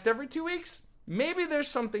having a guest every 2 weeks. Maybe there's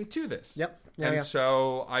something to this. Yep.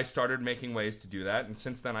 So I started making ways to do that. And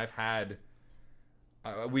since then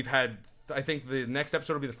we've had, I think the next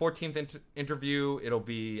episode will be the 14th interview. It'll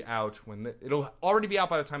be out it'll already be out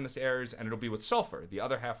by the time this airs, and it'll be with Sulfur, the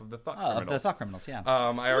other half of the Thought Criminals. Of the Thought Criminals, yeah.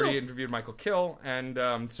 I already interviewed Michael Kill, and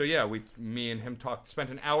so yeah, me and him spent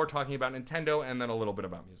an hour talking about Nintendo, and then a little bit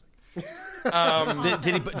about music.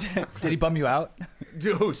 Did he bum you out?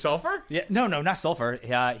 Who, Sulfur? Yeah, no, not Sulfur.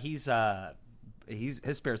 His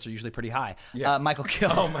spirits are usually pretty high. Yeah. Michael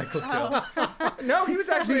Kill. Oh, Michael Kill. No, he was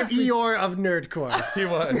actually The Eeyore of nerdcore. He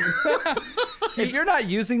was. If you're not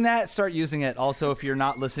using that, start using it. Also, if you're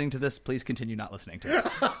not listening to this, please continue not listening to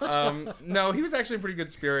this. No, he was actually in pretty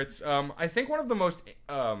good spirits. I think one of the most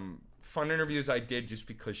fun interviews I did, just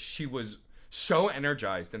because she was so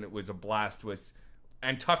energized and it was a blast,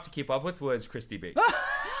 and tough to keep up with, was Christy B.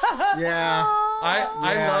 Yeah.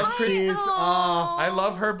 I love Christy. I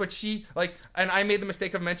love her, but and I made the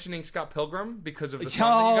mistake of mentioning Scott Pilgrim because of the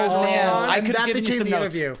song that you guys were man. on. I could have given you some the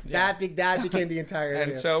notes. interview. Yeah. That became the entire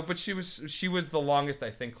interview. And so, but she was the longest, I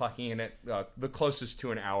think, clocking in at the closest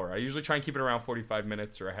to an hour. I usually try and keep it around 45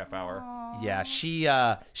 minutes or a half hour. Yeah, she's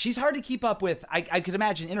hard to keep up with. I could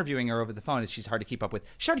imagine interviewing her over the phone. She's hard to keep up with.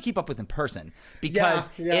 She's hard to keep up with in person because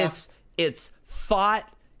it's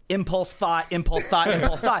thought. Impulse, thought, and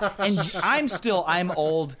I'm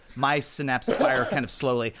old. My synapses fire kind of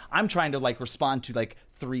slowly. I'm trying to respond to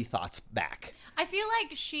 3 thoughts back. I feel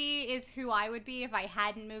like she is who I would be if I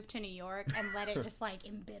hadn't moved to New York and let it just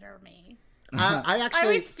embitter me. I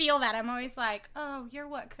always feel that. I'm always like, oh, you're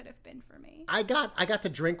what could have been for me. I got to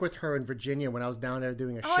drink with her in Virginia when I was down there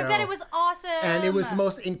doing a show. Oh, I bet it was awesome. And it was the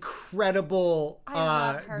most incredible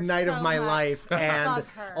night of my life. And love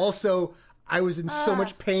her. Also, I was in so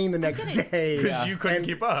much pain the next day. Because you couldn't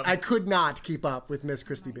keep up. I could not keep up with Miss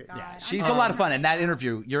Christy B. Yeah, she's a lot of fun. And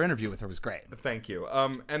your interview with her was great. Thank you.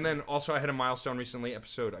 And then also I had a milestone recently,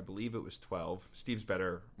 episode, I believe it was 12. Steve's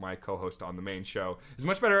better, my co-host on the main show, is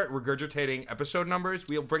much better at regurgitating episode numbers.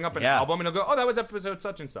 We'll bring up an album and he'll go, oh, that was episode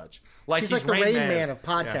such and such. He's like the Rain Man of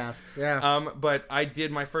podcasts. Yeah. But I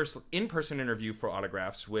did my first in-person interview for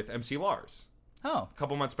Autographs with MC Lars. Oh. A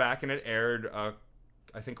couple months back, and it aired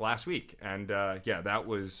I think last week, and that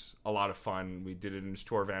was a lot of fun. We did it in his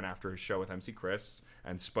tour van after his show with MC Chris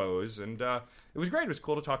and Spose, and it was great. It was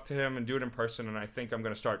cool to talk to him and do it in person, and I think I'm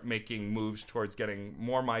going to start making moves towards getting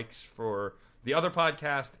more mics for the other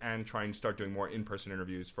podcast and trying to start doing more in-person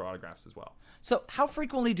interviews for autographs as well. So how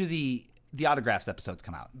frequently do the autographs episodes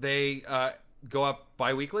come out? They go up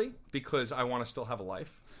bi-weekly because I want to still have a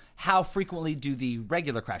life. How frequently do the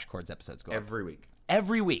regular Crash Chords episodes go up? Every week.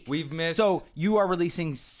 Every week. We've missed... So you are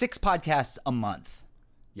releasing 6 podcasts a month.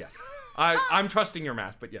 Yes. I'm trusting your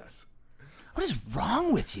math, but yes. What is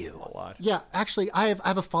wrong with you? A lot. Yeah, actually, I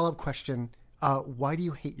have a follow-up question. Why do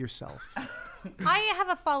you hate yourself? I have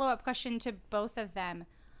a follow-up question to both of them.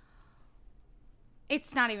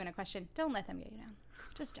 It's not even a question. Don't let them get you down.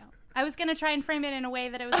 Just don't. I was going to try and frame it in a way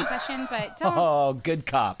that it was a question, but don't. Oh, good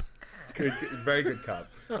cop. Good, very good cop.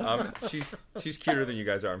 She's cuter than you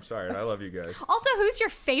guys are. I'm sorry, and I love you guys. Also, who's your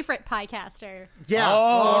favorite podcaster? Yeah.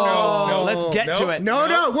 Oh, no. Let's get to it.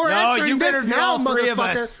 No, we're answering you've this interviewed now, all 3 of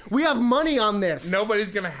motherfucker. us. We have money on this.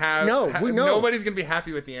 Nobody's gonna have. Nobody's gonna be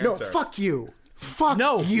happy with the answer. No, fuck you. Fuck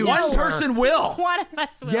No, you. one person will. One of us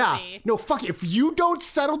will Yeah. be. No, fuck. If you don't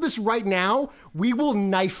settle this right now, we will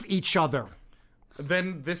knife each other.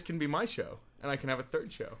 Then this can be my show, and I can have a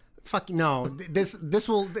third show. Fuck no. This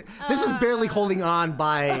is barely holding on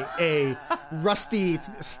by a rusty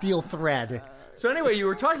steel thread. So anyway, you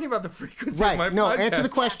were talking about the frequency of my Right. No, podcast. answer the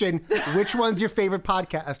question. Which one's your favorite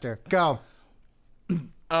podcaster? Go.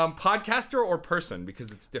 Podcaster or person,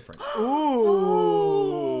 because it's different.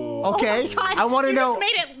 Ooh. Okay. God, I want to you know. just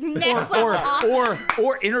made it next level awesome.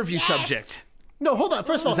 Or interview subject. No, hold on.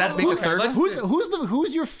 First of all, Does that make a third one?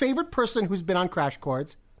 who's your favorite person who's been on Crash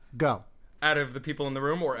Chords? Go. Out of the people in the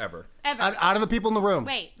room or ever? Ever. Out of the people in the room.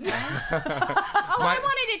 Wait. I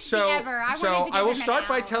wanted it to be ever. I will start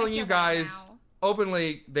by telling I you feel bad guys now.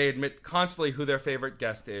 openly. They admit constantly who their favorite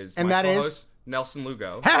guest is. And My that is? co-host, Nelson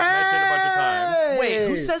Lugo. I've mentioned a bunch of times. Wait,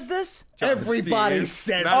 who says this? John Everybody Steve.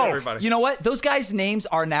 says Not it. everybody. You know what? Those guys' names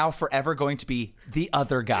are now forever going to be the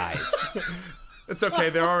other guys. It's okay.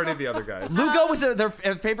 They're already the other guys. Lugo was their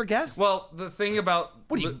favorite guest? Well, the thing about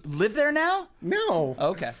What, do you live there now? No.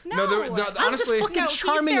 Okay. No, No. I'm honestly, just fucking No, he's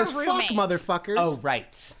charming their as roommate. fuck, motherfuckers. Oh,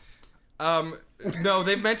 right. no,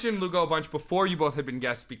 they've mentioned Lugo a bunch before you both had been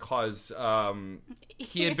guests because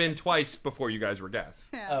he had been twice before you guys were guests.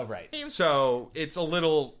 Oh, right. So it's a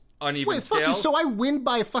little uneven Wait, scale. fuck you. So I win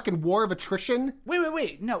by a fucking war of attrition?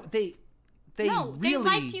 Wait. No, they No, really they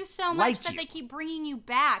liked you so much liked that you. they keep bringing you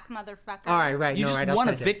back, motherfucker. All right, right. You no, just right, I'll won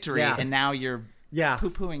a take it. victory, Yeah. and now you're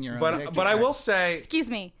poo-pooing your own victory. But I will say, Excuse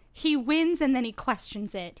me. He wins and then he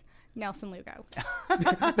questions it. Nelson Lugo.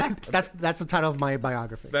 That's the title of my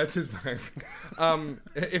biography. that's his mind.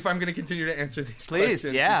 If I'm going to continue to answer these Please,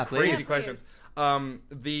 questions, yeah, these crazy please. questions.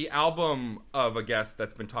 The album of a guest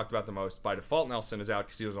that's been talked about the most by default, Nelson, is out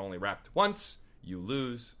because he was only rapped once. You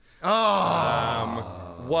lose.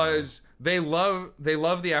 Was they love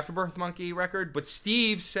the Afterbirth Monkey record, but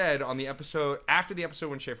Steve said on the episode after the episode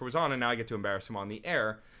when Schaefer was on, and now I get to embarrass him on the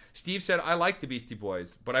air. Steve said, "I like the Beastie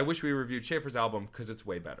Boys, but I wish we reviewed Schaefer's album because it's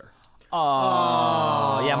way better."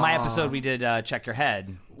 Oh, yeah, my episode we did Check Your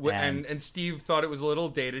Head. And Steve thought it was a little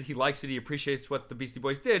dated. He likes it. He appreciates what the Beastie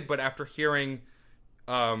Boys did, but after hearing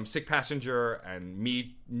Sick Passenger and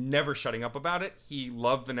me never shutting up about it, he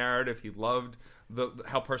loved the narrative. He loved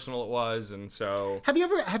how personal it was, and so Have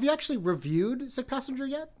you actually reviewed Sick Passenger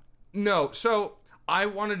yet? no. So I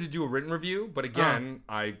wanted to do a written review, but again,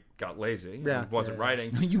 I got lazy. Yeah, and wasn't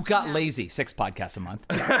writing. You got lazy. 6 podcasts a month.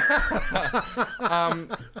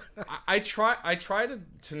 I try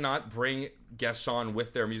to not bring guests on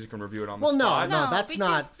with their music and review it on the Well, spot. no, that's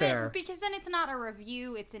because not fair. Because then it's not a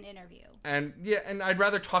review, it's an interview. And I'd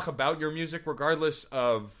rather talk about your music regardless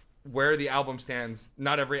of where the album stands.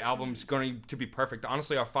 Not every album's going to be perfect.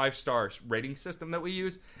 Honestly, our 5-star rating system that we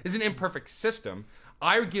use is an imperfect system.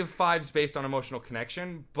 I give 5s based on emotional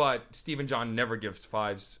connection, but Steve and John never gives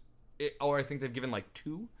 5s, or I think they've given like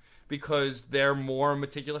 2 because they're more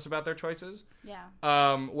meticulous about their choices. Yeah.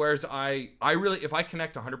 Whereas I really, if I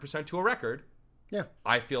connect 100% to a record, Yeah.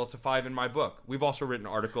 I feel it's a 5 in my book. We've also written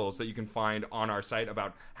articles that you can find on our site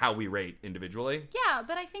about how we rate individually. Yeah,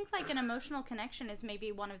 but I think like an emotional connection is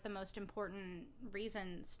maybe one of the most important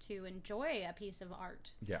reasons to enjoy a piece of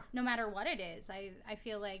art. Yeah. No matter what it is. I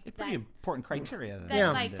feel like Pretty important criteria. that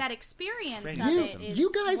Yeah. like that experience of You, it is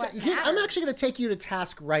you guys, what I'm matters. actually going to take you to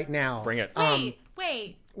task right now. Bring it.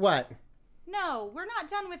 Wait. What? No, we're not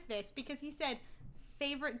done with this because he said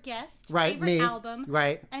favorite guest, Right, favorite me. album,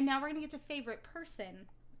 Right. and now we're gonna get to favorite person.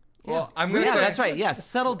 Well, I'm going to Yeah, say... that's right. Yeah,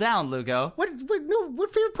 settle down, Lugo. What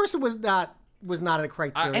favorite person was not was not a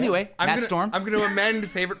criteria. Anyway, Matt Storm. I'm going to amend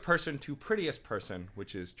favorite person to prettiest person,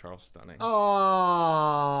 which is Charles Stunning.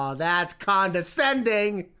 Oh, that's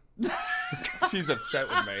condescending. She's upset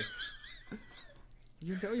with me.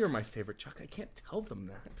 You know you're my favorite, Chuck. I can't tell them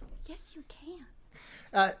that. Yes, you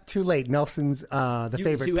can. Too late. Nelson's the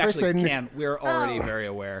favorite you person. Actually can. We're already very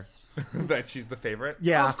aware. That she's the favorite?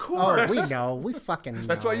 Yeah. Of course. Oh, we know. We fucking know.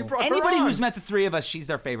 That's why you brought Anybody her on. who's met the three of us, she's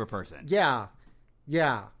their favorite person. Yeah.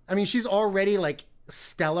 Yeah. I mean, she's already like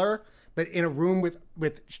stellar, but in a room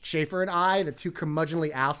with Schaefer and I, the two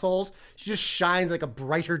curmudgeonly assholes, she just shines like a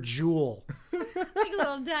brighter jewel. Like a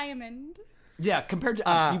little diamond. Yeah, compared to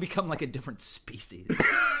us, you become like a different species.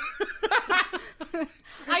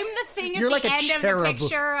 I'm the thing at You're the like a end of cherub. the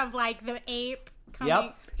picture of like the ape coming.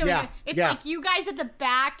 Yep. Yeah, It's yeah. like you guys at the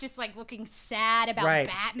back just like looking sad about Right.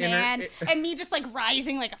 Batman and me just like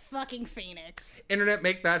rising like a fucking phoenix. Internet,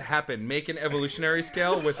 make that happen. Make an evolutionary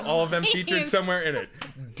scale with all of them featured Please. somewhere in it.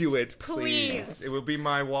 Do it, please. Please. It will be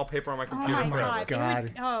my wallpaper on my Oh computer my forever.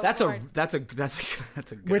 god. God. That's Lord. a good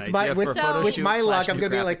With idea my for a photo with shoot my slash luck, I'm new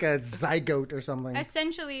gonna be graphic. like a zygote or something.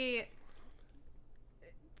 Essentially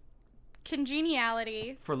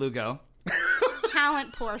congeniality, for Lugo,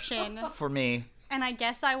 talent portion, for me. and I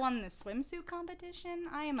guess I won the swimsuit competition.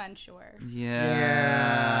 I am unsure. Yeah.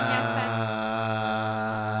 I guess that's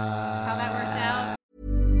how that worked out.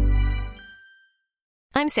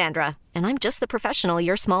 I'm Sandra, and I'm just the professional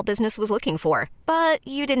your small business was looking for. But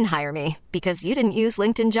you didn't hire me because you didn't use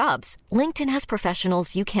LinkedIn Jobs. LinkedIn has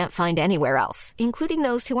professionals you can't find anywhere else, including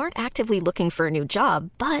those who aren't actively looking for a new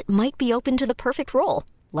job, but might be open to the perfect role,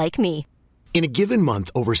 like me. In a given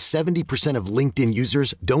month, over 70% of LinkedIn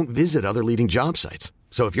users don't visit other leading job sites.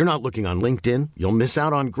 So if you're not looking on LinkedIn, you'll miss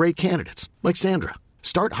out on great candidates like Sandra.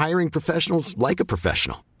 Start hiring professionals like a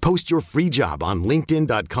professional. Post your free job on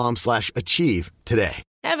linkedin.com/achieve today.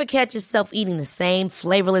 Ever catch yourself eating the same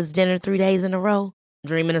flavorless dinner 3 days in a row?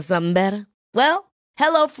 Dreaming of something better? Well,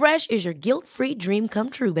 HelloFresh is your guilt-free dream come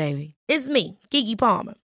true, baby. It's me, Keke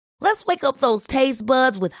Palmer. Let's wake up those taste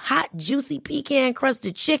buds with hot, juicy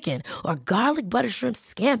pecan-crusted chicken or garlic butter shrimp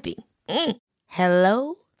scampi.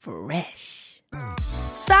 Hello Fresh.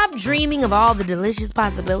 Stop dreaming of all the delicious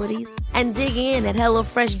possibilities and dig in at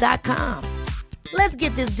HelloFresh.com. Let's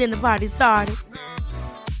get this dinner party started.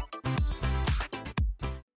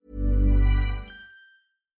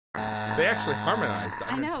 They actually harmonized.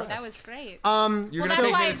 I know, that was great. You're Well, going to that's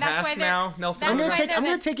take why- me to that's why task they're- now, Nelson? I'm that's gonna why take they're I'm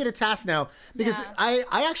gonna the- take you to task now because Yeah.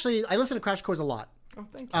 I listen to Crash Course a lot. Oh,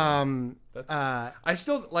 thank you. I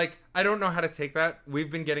still, like, I don't know how to take that.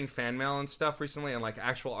 We've been getting fan mail and stuff recently, and, like,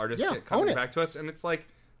 actual artists Yeah, get coming own it. back to us, and it's like,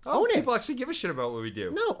 oh, Own it. people actually give a shit about what we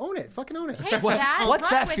do. No, own it. Fucking own it. Take What- that, what's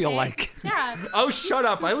run that with feel it. like? Yeah. Oh, shut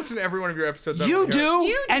up. I listen to every one of your episodes. I You don't hear it. do?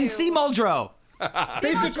 You And do. C. Muldrow.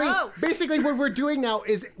 Basically, what we're doing now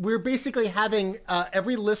is we're basically having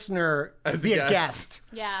every listener be a guest.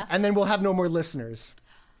 Yeah. And then we'll have no more listeners.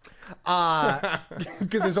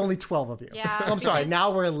 Because there's only 12 of you. Yeah, I'm sorry. because- Now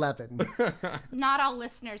we're 11. Not all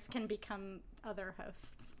listeners can become other hosts.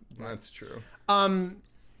 That's true.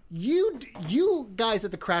 You guys at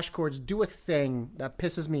the Crash Course do a thing that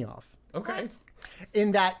pisses me off. Okay.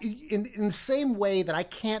 In that, in the same way that I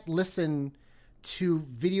can't listen to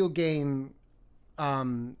video game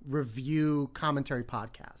review commentary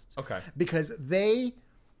podcasts. Okay. Because they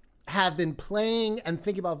have been playing and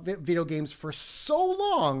thinking about video games for so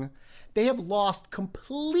long, they have lost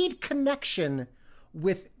complete connection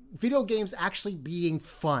with video games actually being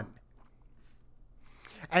fun.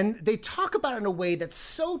 And they talk about it in a way that's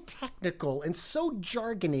so technical and so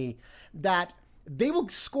jargony that they will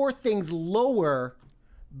score things lower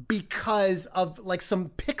because of like some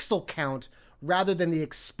pixel count rather than the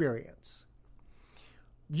experience.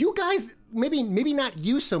 You guys, maybe not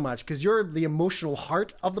you so much because you're the emotional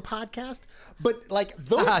heart of the podcast, but like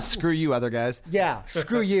those Screw you, other guys. yeah,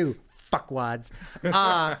 screw you, fuckwads.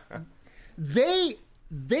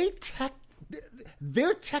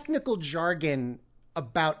 Their technical jargon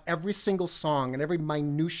about every single song and every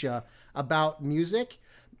minutia about music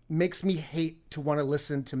makes me hate to want to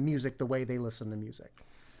listen to music the way they listen to music.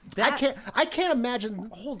 I can't imagine.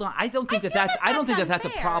 Hold on. I don't think feel that's. like I don't think that's that's a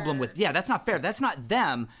problem unfair. with. Yeah, that's not fair. That's not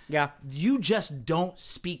them. Yeah. You just don't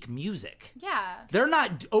speak music. Yeah. They're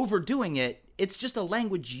not overdoing it. It's just a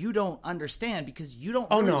language you don't understand because you don't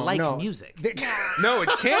Oh really no, like no. music. No, it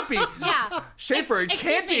can't be. Yeah. Schaefer, it Excuse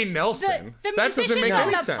can't be me, Nelson. The That doesn't make musicians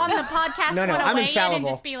any on sense. on the podcast No, want to I'm weigh in and infallible.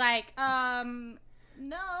 just be like,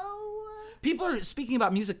 no. People are speaking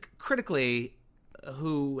about music critically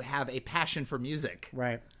who have a passion for music.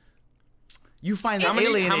 Right. You find How them many-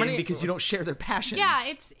 alienating how many- because you don't share their passion. Yeah,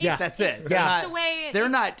 it's Yeah. That's it. Yeah. the way They're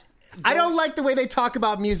it's- not. I don't like the way they talk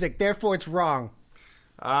about music, therefore it's wrong.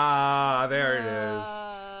 Ah, there it is.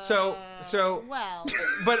 So, well.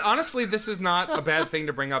 But honestly, this is not a bad thing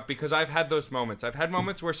to bring up because I've had those moments. I've had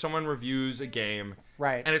moments where someone reviews a game,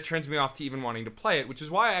 right, and it turns me off to even wanting to play it, which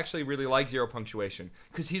is why I actually really like Zero Punctuation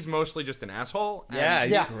because he's mostly just an asshole. Yeah,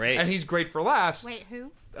 he's great, and he's great for laughs. Wait,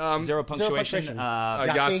 who? Zero Punctuation.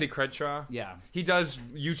 Yahtzee Crenshaw. Yeah, he does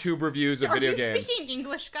YouTube reviews of video games. Are you speaking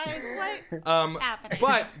English, guys? What's happening?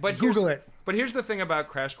 But Google it. But here's the thing about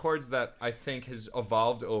Crash Chords that I think has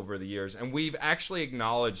evolved over the years, and we've actually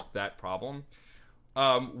acknowledged that problem.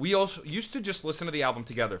 We also used to just listen to the album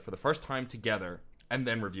together for the first time together and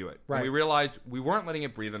then review it. Right. And we realized we weren't letting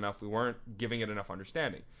it breathe enough. We weren't giving it enough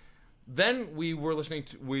understanding. Then we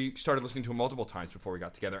started listening to it multiple times before we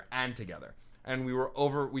got together. And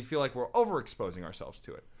we feel like we're overexposing ourselves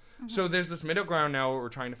to it. Mm-hmm. So there's this middle ground now where we're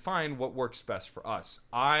trying to find what works best for us.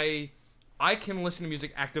 I can listen to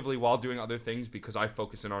music actively while doing other things because I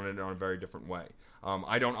focus in on it in a very different way.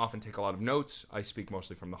 I don't often take a lot of notes. I speak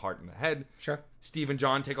mostly from the heart and the head. Sure. Steve and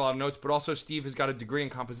John take a lot of notes, but also Steve has got a degree in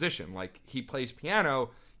composition. Like, he plays piano.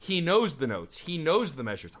 He knows the notes. He knows the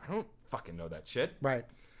measures. I don't fucking know that shit. Right.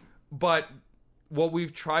 But what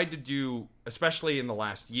we've tried to do, especially in the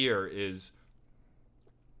last year, is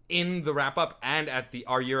in the wrap-up and at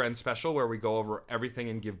our year-end special where we go over everything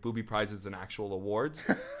and give booby prizes and actual awards,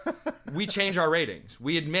 we change our ratings.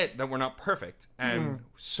 We admit that we're not perfect, and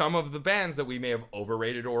some of the bands that we may have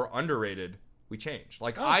overrated or underrated, we changed.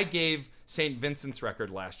 Like, I gave St. Vincent's record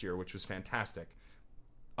last year, which was fantastic,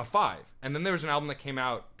 a 5. And then there was an album that came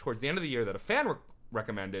out towards the end of the year that a fan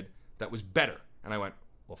recommended that was better. And I went,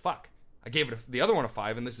 well, fuck. I gave it the other one a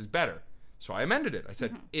 5, and this is better. So I amended it. I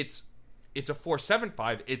said, it's a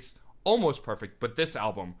 4.75. It's almost perfect, but this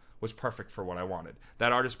album was perfect for what I wanted.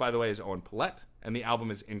 That artist, by the way, is Owen Pallett, and the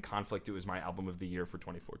album is In Conflict. It was my album of the year for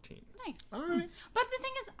 2014. Nice. All right. But the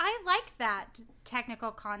thing is, I like that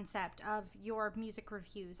technical concept of your music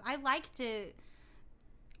reviews. I like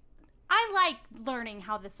learning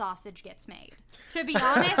how the sausage gets made. To be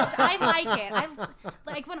honest, I like it. I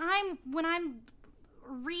like when I'm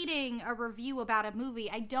reading a review about a movie,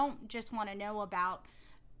 I don't just want to know about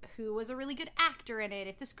who was a really good actor in it,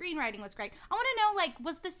 if the screenwriting was great. I want to know, like,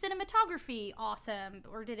 was the cinematography awesome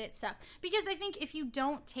or did it suck? Because I think if you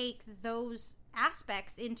don't take those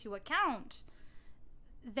aspects into account,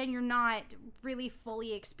 then you're not really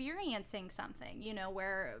fully experiencing something, you know,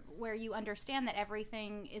 where you understand that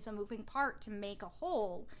everything is a moving part to make a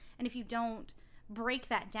whole. And if you don't break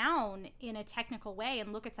that down in a technical way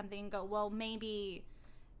and look at something and go, well, maybe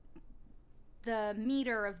the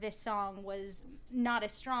meter of this song was not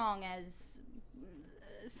as strong as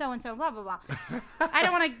so-and-so, blah, blah, blah. I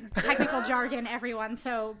don't want to technical jargon everyone,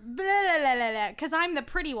 so blah, blah, blah, blah, blah, because I'm the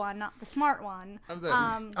pretty one, not the smart one.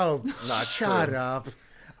 Shut up.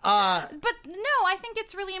 But no, I think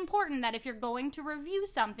it's really important that if you're going to review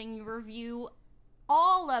something, you review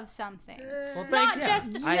all of something. Well, not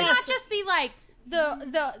just the, like,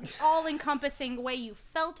 the all-encompassing way you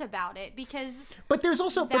felt about it, because there's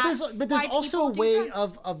also a way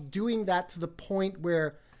of doing that to the point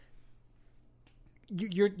where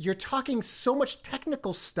you're talking so much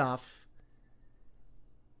technical stuff.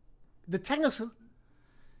 The technical.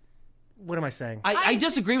 What am I saying? I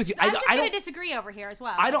disagree with you. I'm just going to disagree over here as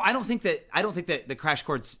well. I don't think that the Crash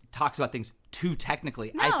Chords talks about things too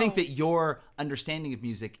technically. No. I think that your understanding of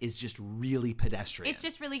music is just really pedestrian. It's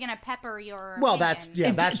just really going to pepper your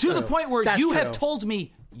opinion. That's to true. the point where you have told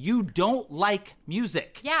me you don't like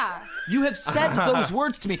music. Yeah. You have said those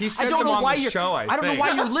words to me. I don't know why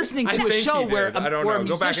you're listening to a show where a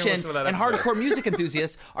musician and hardcore music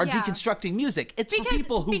enthusiasts are deconstructing music. It's for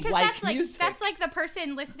people who like music. That's like the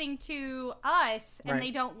person listening to us and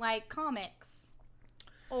they don't like comics.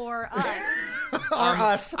 Or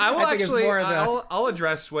us. I'll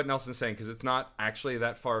address what Nelson's saying because it's not actually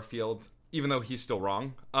that far afield, even though he's still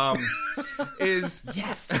wrong. Is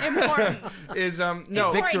yes important. Is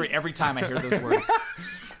no victory every time I hear those words.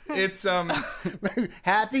 It's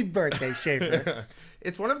happy birthday, Schaefer.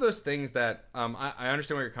 It's one of those things that I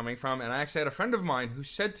understand where you're coming from, and I actually had a friend of mine who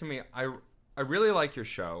said to me, I really like your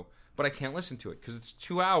show, but I can't listen to it because it's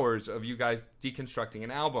 2 hours of you guys deconstructing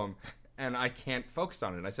an album. And I can't focus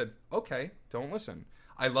on it. And I said, okay, don't listen.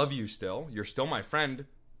 I love you still. You're still my friend.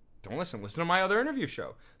 Don't listen. Listen to my other interview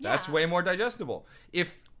show. That's way more digestible.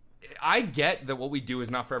 If I get that what we do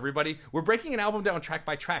is not for everybody, we're breaking an album down track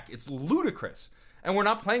by track. It's ludicrous. And we're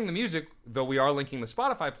not playing the music, though we are linking the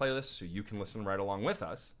Spotify playlist so you can listen right along with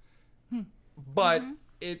us. But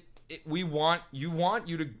we want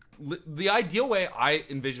you to the ideal way I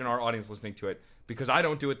envision our audience listening to it, because I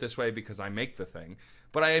don't do it this way because I make the thing,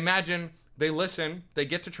 but I imagine they listen, they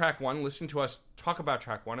get to track 1, listen to us talk about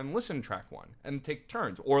track 1, and listen to track 1 and take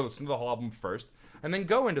turns, or listen to the whole album first and then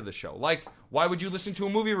go into the show. Like, why would you listen to a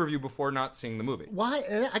movie review before not seeing the movie?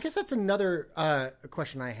 Why? I guess that's another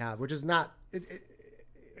question I have, which is not...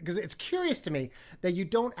 because it's curious to me that you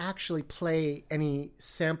don't actually play any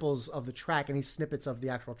samples of the track, any snippets of the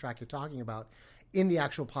actual track you're talking about in the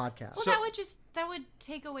actual podcast. Well, that would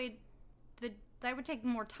take away that would take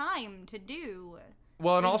more time to do.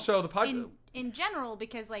 Well, and also the podcast in general,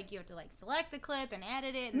 because like you have to like select the clip and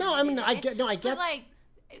edit it. And I get. But like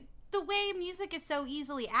the way music is so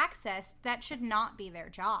easily accessed, that should not be their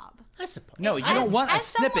job. I suppose. No, you don't want a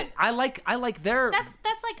snippet. I like their.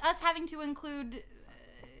 That's like us having to include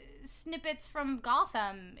snippets from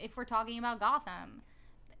Gotham if we're talking about Gotham.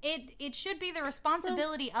 It should be the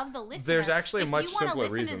responsibility of the listener. There's actually a much simpler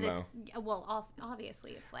reason, though. Well,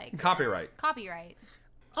 obviously, it's like... Copyright.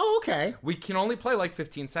 Oh, okay. We can only play like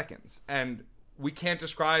 15 seconds, and we can't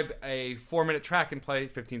describe a 4-minute track and play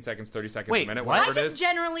 15 seconds, 30 seconds, a minute, whatever it is. I just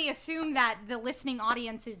generally assume that the listening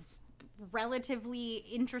audience is relatively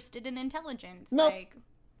interested in intelligence. Nope. Like,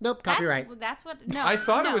 nope, copyright. That's what... No, I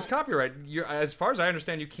thought it was copyright. As far as I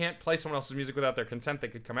understand, you can't play someone else's music without their consent. They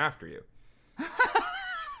could come after you.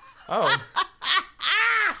 Oh.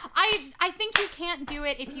 I think you can't do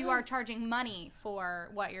it if you are charging money for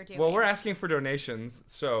what you're doing. Well, we're asking for donations,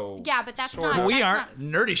 so... Yeah, but that's not... We aren't.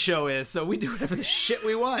 Nerdy Show is, so we do whatever the shit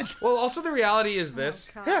we want. Well, also the reality is this.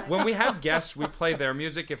 When we have guests, we play their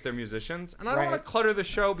music if they're musicians. And I don't want to clutter the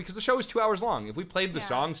show, because the show is 2 hours long. If we played the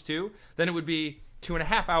songs, too, then it would be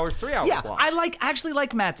 2.5 hours, 3 hours long. I actually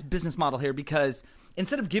like Matt's business model here, because...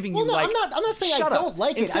 Instead of giving you I'm not saying I don't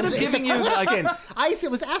like it. Instead of giving you like I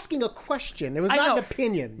was asking a question. It was not an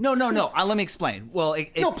opinion. No. Let me explain. Well,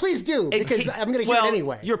 no, please do, because I'm going to hear it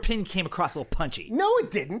anyway. Your opinion came across a little punchy. No, it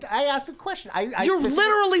didn't. I asked a question. You're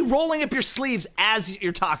literally rolling up your sleeves as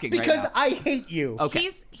you're talking. Because right now. I hate you.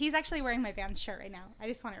 Okay. He's actually wearing my band's shirt right now. I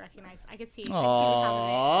just want to recognize. I could see the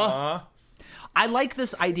top of it. I like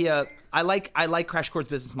this idea. I like Crash Course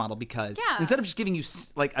business model because instead of just giving you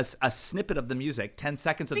like a snippet of the music, 10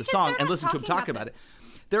 seconds of the song, and listen to them talk about it,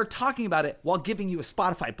 they're talking about it while giving you a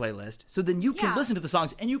Spotify playlist. So then you can listen to the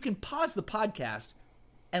songs, and you can pause the podcast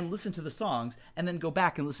and listen to the songs, and then go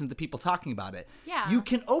back and listen to the people talking about it. Yeah. You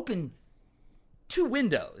can open 2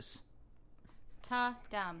 windows.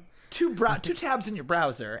 Dumb. 2 tabs in your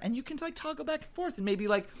browser, and you can like toggle back and forth and maybe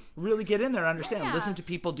like really get in there and understand and listen to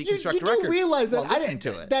people deconstruct you a record. You do realize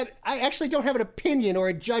that that I actually don't have an opinion or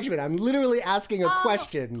a judgment. I'm literally asking a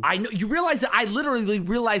question. I know you realize that I literally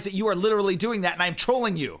realize that you are literally doing that, and I'm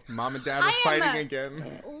trolling you. Mom and Dad are fighting again.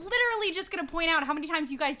 Literally just gonna point out how many times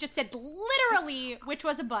you guys just said literally, which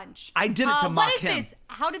was a bunch. I did it to mock him. What is this?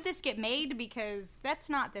 How did this get made? Because that's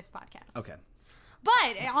not this podcast. Okay.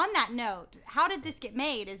 But on that note, How Did This Get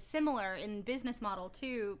Made is similar in business model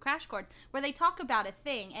to Crash Course, where they talk about a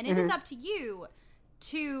thing, and it is up to you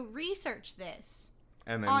to research this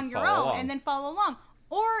and then on your own and then follow along.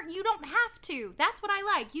 Or you don't have to. That's what I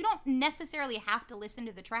like. You don't necessarily have to listen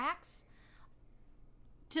to the tracks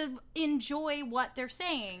to enjoy what they're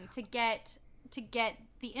saying, to get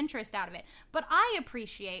the interest out of it. But I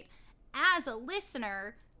appreciate, as a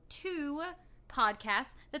listener to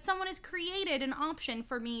podcast, that someone has created an option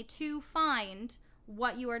for me to find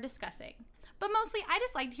what you are discussing. But mostly, I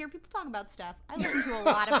just like to hear people talk about stuff. I listen to a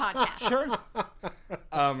lot of podcasts. Sure.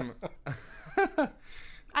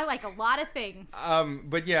 I like a lot of things.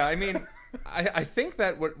 But yeah, I mean, I think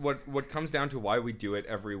that what comes down to why we do it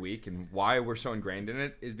every week and why we're so ingrained in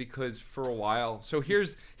it is because for a while. So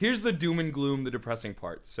here's the doom and gloom, the depressing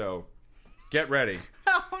part. So. Get ready.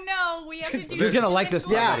 Oh no, we have to do. You're gonna like this.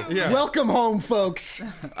 Yeah. Welcome home, folks.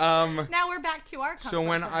 Now we're back to our. So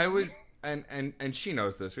when I was, and she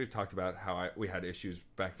knows this. We've talked about how we had issues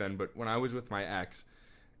back then. But when I was with my ex,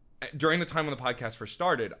 during the time when the podcast first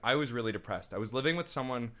started, I was really depressed. I was living with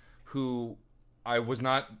someone who I was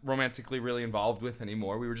not romantically really involved with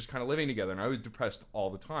anymore. We were just kind of living together, and I was depressed all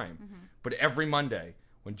the time. Mm-hmm. But every Monday,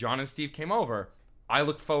 when John and Steve came over, I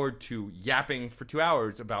looked forward to yapping for 2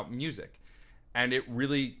 hours about music. And it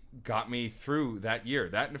really got me through that year.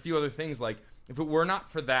 That and a few other things. Like, if it were not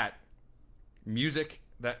for that music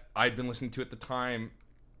that I'd been listening to at the time,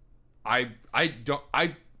 I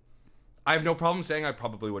have no problem saying I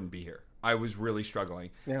probably wouldn't be here. I was really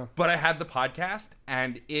struggling. Yeah. But I had the podcast,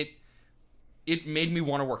 and it made me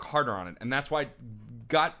want to work harder on it. And that's why it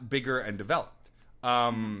got bigger and developed.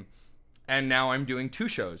 And now I'm doing 2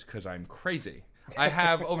 shows because I'm crazy. I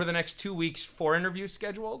have, over the next 2 weeks, 4 interviews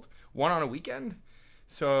scheduled, 1 on a weekend.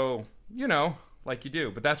 So, like you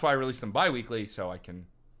do. But that's why I release them bi-weekly, so I can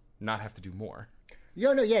not have to do more. You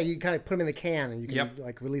kind of put them in the can and you can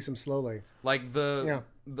release them slowly. Like a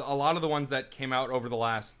lot of the ones that came out over the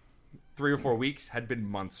last 3 or 4 weeks had been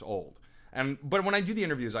months old. But when I do the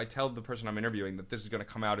interviews, I tell the person I'm interviewing that this is going to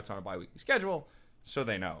come out. It's on a bi-weekly schedule, so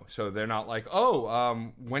they know. So they're not like,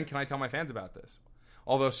 when can I tell my fans about this?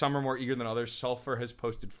 Although some are more eager than others. Sulfur has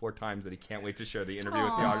posted 4 times that he can't wait to share the interview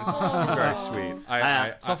with the audience. He's very sweet.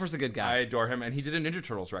 Sulfur's a good guy. I adore him, and he did a Ninja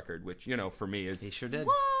Turtles record, which for me is he sure did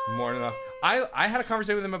more than enough. I had a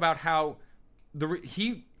conversation with him about how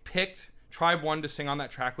he picked Tribe One to sing on that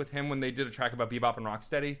track with him when they did a track about Bebop and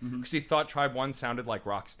Rocksteady because he thought Tribe One sounded like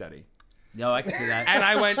Rocksteady. No, I can see that. And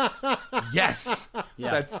I went, yes,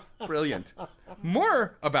 that's brilliant.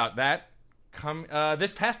 More about that come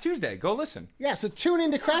this past Tuesday. Go listen. Yeah, so tune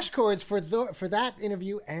into Crash Chords for that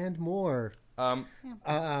interview and more. But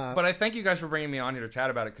I thank you guys for bringing me on here to chat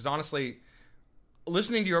about it because honestly,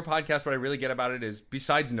 listening to your podcast, what I really get about it is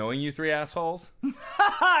besides knowing you 3 assholes.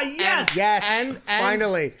 Yes. And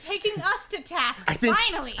finally. Taking us to task,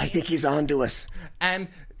 finally. I think he's on to us. And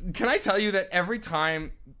can I tell you that every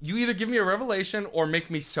time you either give me a revelation or make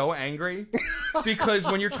me so angry because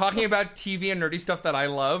when you're talking about TV and nerdy stuff that I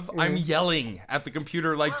love, I'm yelling at the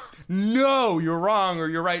computer like, no, you're wrong or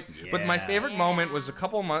you're right. Yeah. But my favorite moment was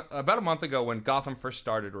about a month ago when Gotham first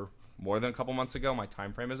started, or more than a couple months ago. My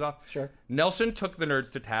time frame is off. Sure. Nelson took the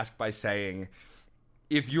nerds to task by saying,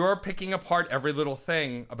 if you're picking apart every little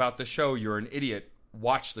thing about the show, you're an idiot.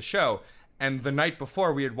 Watch the show. And the night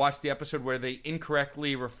before, we had watched the episode where they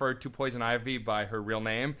incorrectly referred to Poison Ivy by her real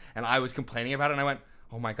name, and I was complaining about it, and I went,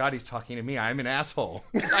 oh my God, he's talking to me. I'm an asshole.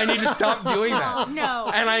 I need to stop doing that. No.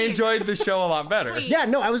 And I enjoyed the show a lot better. Please.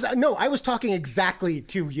 Yeah, I was talking exactly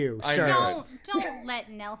to you, sir. Don't let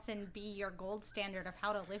Nelson be your gold standard of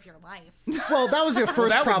how to live your life. Well, that was your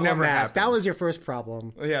first that problem, would never Matt. happen. That was your first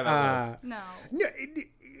problem. Yeah, that was. No.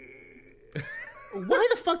 Why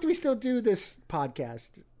the fuck do we still do this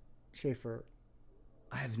podcast, Schaefer?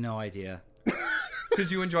 I have no idea.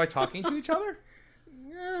 Because you enjoy talking to each other?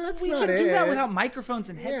 Yeah, that's we not can it. do that without microphones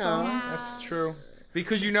and headphones. That's true.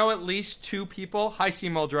 Because you know at least 2 people. Hi, C.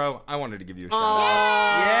 Muldrow. I wanted to give you a shout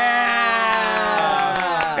out.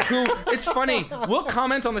 It's funny. We'll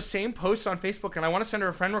comment on the same posts on Facebook, and I want to send her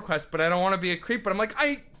a friend request, but I don't want to be a creep. But I'm like,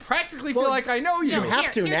 I practically feel like I know you. You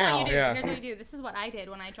have to now. Here's what you do. This is what I did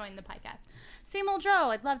when I joined the podcast. C. Muldrow,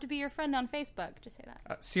 I'd love to be your friend on Facebook. Just say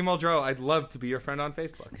that. C. Muldrow, I'd love to be your friend on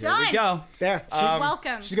Facebook. Done. Here we go. There.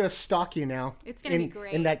 Welcome. She's going to stalk you now. It's going to be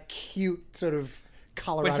great. In that cute sort of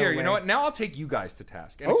Colorado But here, way. you know what? Now I'll take you guys to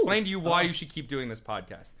task and explain to you why you should keep doing this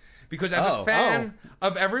podcast. Because as a fan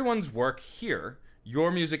of everyone's work here,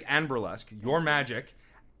 your music and burlesque, your magic,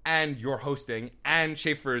 and your hosting, and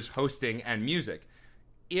Schaefer's hosting and music,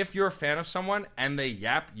 if you're a fan of someone and they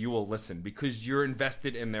yap, you will listen because you're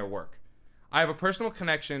invested in their work. I have a personal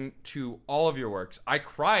connection to all of your works. I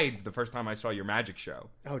cried the first time I saw your magic show.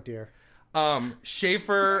 Oh, dear.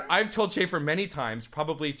 Schaefer, I've told Schaefer many times,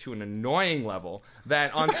 probably to an annoying level,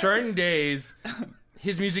 that on certain days,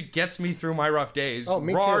 his music gets me through my rough days. Oh,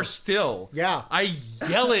 me Raw too. Still. Yeah. I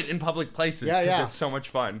yell it in public places because it's so much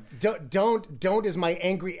fun. Don't is my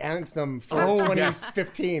angry anthem for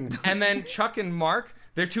 2015. And then Chuck and Mark,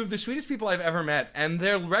 they're 2 of the sweetest people I've ever met, and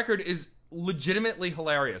their record is legitimately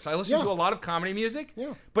hilarious. I listen to a lot of comedy music,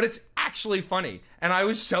 but it's actually funny. And I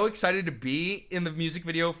was so excited to be in the music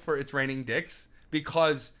video for It's Raining Dicks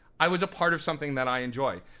because I was a part of something that I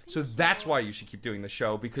enjoy. So that's why you should keep doing the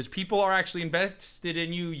show, because people are actually invested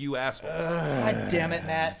in you, you assholes. God damn it,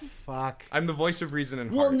 Matt. Fuck. I'm the voice of reason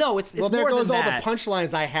and heart. Well, no, it's Well, there more goes than all that. the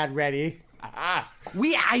punchlines I had ready.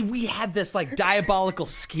 We had this like diabolical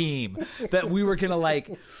scheme that we were gonna like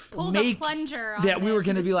Pull make the plunger on that we this were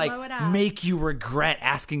gonna and be just like blow it up. make you regret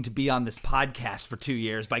asking to be on this podcast for 2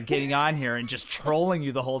 years by getting on here and just trolling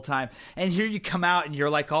you the whole time. And here you come out and you're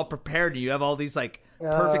like all prepared and you have all these like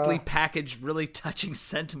perfectly packaged, really touching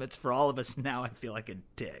sentiments for all of us. Now I feel like a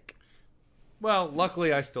dick. Well,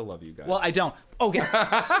 luckily I still love you guys. Well, I don't. Okay. No,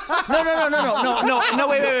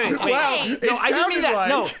 wait. Well, no, I didn't mean that.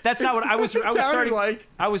 No, that's not what I was. I was sounded like.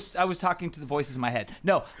 I was talking to the voices in my head.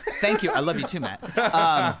 No, thank you. I love you too, Matt.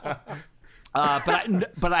 But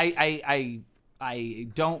I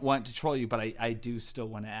don't want to troll you, but I do still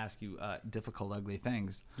want to ask you difficult, ugly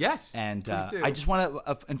things. Yes. And please do. I just want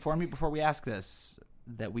to inform you before we ask this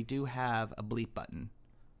that we do have a bleep button.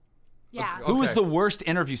 Yeah. Okay. Who is the worst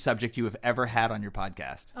interview subject you have ever had on your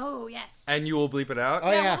podcast? Oh. Oh, yes. And you will bleep it out?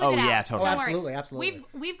 Oh, yeah. We'll bleep it yeah, out. totally. Don't worry. Absolutely, absolutely.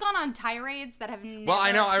 We've gone on tirades that have never Well,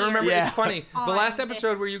 I know. I remember. appeared It's funny. The on last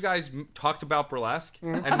episode this. where you guys talked about burlesque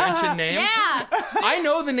and mentioned names. Yeah. I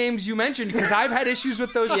know the names you mentioned because I've had issues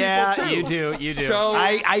with those Yeah, people too. you do. So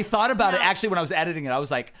I thought about it No. actually when I was editing it. I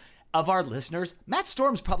was like, of our listeners, Matt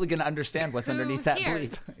Storm's probably going to understand what's underneath Who's that here?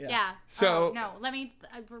 bleep. Yeah. So- Oh, no, let me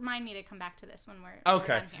remind me to come back to this when we're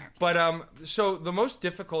okay, done here. but so the most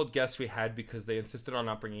difficult guests we had because they insisted on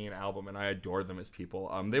not bringing an album, and I adore them as people.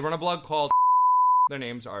 They run a blog called. Their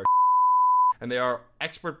names are. And they are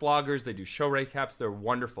expert bloggers. They do show recaps. They're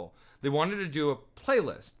wonderful. They wanted to do a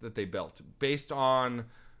playlist that they built based on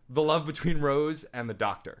the love between Rose and the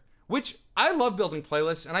Doctor, which I love building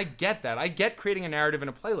playlists, and I get that. I get creating a narrative in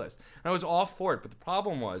a playlist, and I was all for it. But the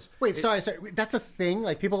problem was, Wait, sorry. That's a thing?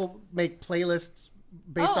 Like, people make playlists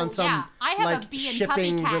based on some, yeah. I have like, a bee and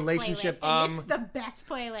shipping puppy cat relationship? playlist, and it's the best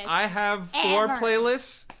playlist. I have 4 Ever.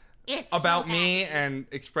 playlists It's about so me catchy. and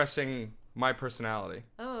expressing my personality.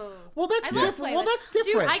 Oh. Well, that's I love different. Well, playlists. that's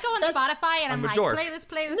different. Dude, I go on That's- Spotify and I'm I'm a like, dork. playlist.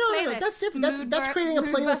 No, that's different. That's creating a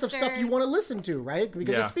playlist of stuff you want to listen to, right?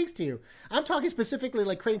 Because Yeah. it speaks to you. I'm talking specifically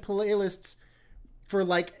like creating playlists for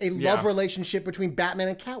like a Yeah. love relationship between Batman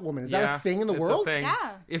and Catwoman. Is that Yeah, a thing in the it's world? A thing.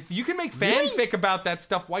 Yeah. If you can make Really? fanfic about that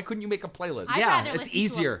stuff, why couldn't you make a playlist? I'd Yeah, rather it's listen to a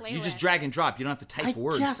easier. You just playlist. drag and drop. You don't have to type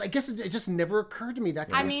words. I guess it just never occurred to me that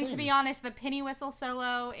kind I of mean, thing. to be honest, the penny whistle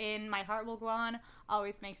solo in My Heart Will Go On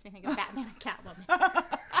always makes me think of Batman and Catwoman.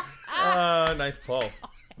 Nice pull.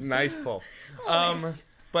 Nice pull. Always.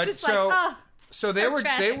 But Just so like, ugh, so they so were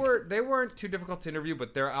tragic. they weren't too difficult to interview,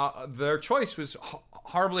 but their choice was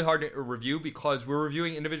horribly hard to review because we're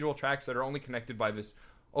reviewing individual tracks that are only connected by this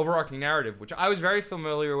overarching narrative, which I was very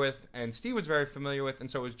familiar with, and Steve was very familiar with, and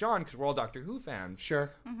so was John, because we're all Doctor Who fans.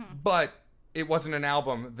 Sure. But it wasn't an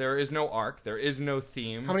album. There is no arc. There is no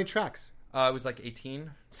theme. How many tracks? It was like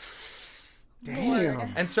 18.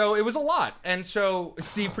 Damn. And so it was a lot. And so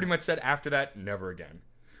Steve pretty much said after that, never again.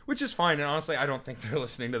 Which is fine. And honestly, I don't think they're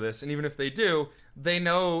listening to this. And even if they do, they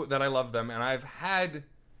know that I love them. And I've had...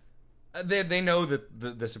 They know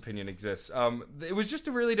that this opinion exists. It was just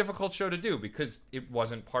a really difficult show to do because it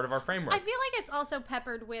wasn't part of our framework. I feel like it's also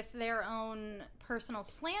peppered with their own personal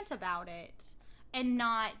slant about it, and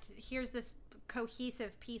not here's this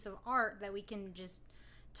cohesive piece of art that we can just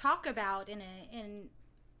talk about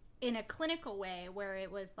in a clinical way, where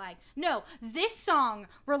it was like, no, this song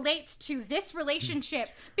relates to this relationship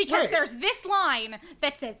because Right. there's this line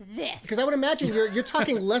that says this. Because I would imagine you're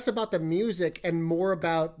talking less about the music and more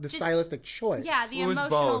about the stylistic choice. Yeah, the It was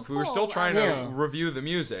emotional both. We were still pull trying of to it. review the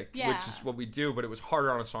music, Yeah. which is what we do, but it was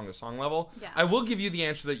harder on a song-to-song level. Yeah. I will give you the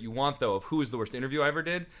answer that you want, though, of who is the worst interview I ever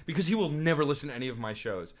did, because he will never listen to any of my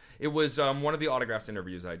shows. It was one of the Autographs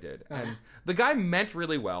interviews I did, and the guy meant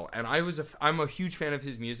really well, and I'm a huge fan of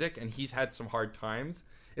his music, and he's had some hard times.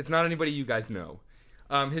 It's not anybody you guys know.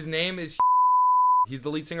 His name is he's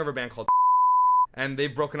the lead singer of a band called and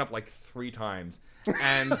they've broken up like 3 times.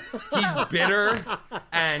 And he's bitter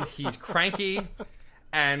and he's cranky.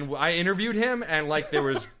 And I interviewed him and like there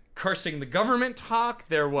was cursing the government talk.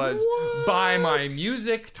 There was buy my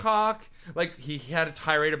music talk. Like he had a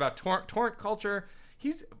tirade about torrent culture.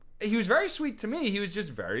 He was very sweet to me. He was just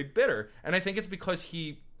very bitter. And I think it's because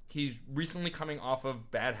he's recently coming off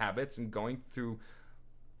of bad habits and going through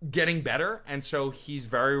getting better, and so he's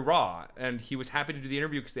very raw, and he was happy to do the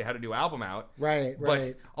interview because they had a new album out. Right.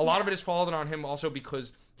 But a lot of it is fallen on him also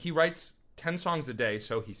because he writes 10 songs a day,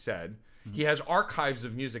 so he said. He has archives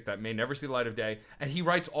of music that may never see the light of day, and he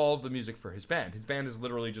writes all of the music for his band. His band is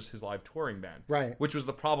literally just his live touring band. Right. Which was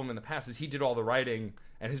the problem in the past, is he did all the writing,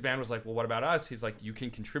 and his band was like, well, what about us? He's like, you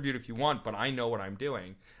can contribute if you want, but I know what I'm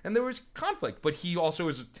doing. And there was conflict, but he also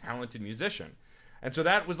is a talented musician. And so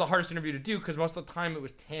that was the hardest interview to do because most of the time it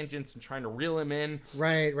was tangents and trying to reel him in.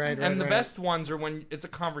 Right. And the best ones are when it's a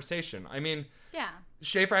conversation. I mean, Yeah.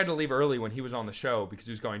 Schaefer had to leave early when he was on the show because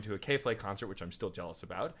he was going to a K-Flake concert, which I'm still jealous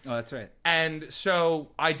about. Oh, that's right. And so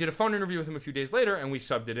I did a phone interview with him a few days later, and we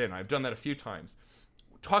subbed it in. I've done that a few times.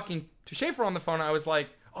 Talking to Schaefer on the phone, I was like,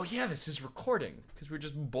 oh, yeah, this is recording. Because we were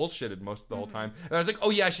just bullshitted most of the whole time. And I was like,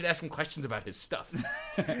 oh, yeah, I should ask him questions about his stuff.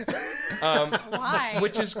 Why?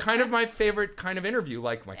 Which is kind of my favorite kind of interview.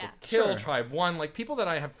 Like Michael Kill, Sure. Tribe One, like people that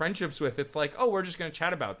I have friendships with, it's like, oh, we're just going to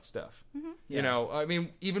chat about stuff. You know, I mean,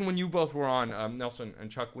 even when you both were on, Nelson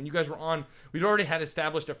and Chuck, when you guys were on, we'd already had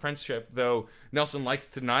established a friendship, though Nelson likes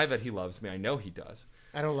to deny that he loves me. I know he does.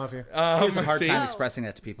 I don't love you. He has a hard see? time Oh. expressing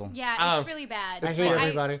that to people. Yeah, it's really bad. I hate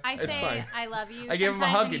everybody. I It's say fine. I love you. I gave him a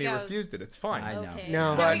sometimes, hug and and he goes, refused it. It's fine. I know. Okay.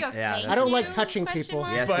 No. There we But- go. yeah, Thank I don't you, like touching question people.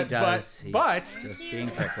 mark. Yes, But- he does. He's but- just being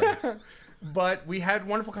prickly. But we had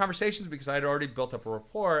wonderful conversations because I had already built up a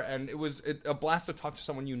rapport, and it was a blast to talk to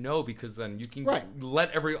someone you know, because then you can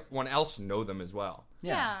let everyone else know them as well.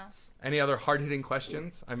 Yeah. Any other hard-hitting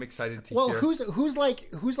questions? I'm excited to Well, hear. who's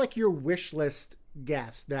like your wish list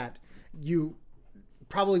guest that you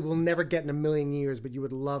probably will never get in a million years, but you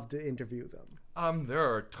would love to interview them? There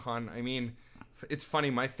are a ton. I mean, it's funny.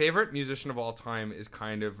 My favorite musician of all time is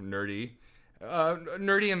kind of nerdy.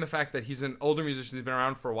 Nerdy in the fact that he's an older musician. He's been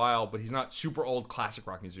around for a while, but he's not super old classic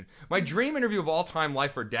rock musician. My dream interview of all time,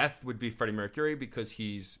 life or death, would be Freddie Mercury, because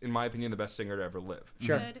he's, in my opinion, the best singer to ever live.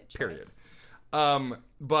 Sure. Good Period. choice.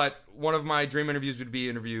 But one of my dream interviews would be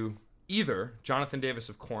interview either Jonathan Davis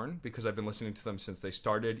of Korn, because I've been listening to them since they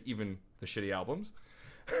started, even the shitty albums.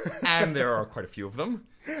 And there are quite a few of them.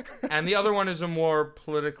 And the other one is a more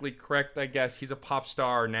politically correct, I guess. He's a pop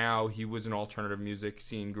star now. He was an alternative music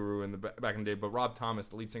scene guru in the back in the day. But Rob Thomas,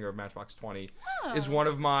 the lead singer of Matchbox 20, is one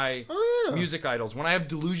of my music idols. When I have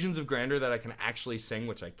delusions of grandeur that I can actually sing,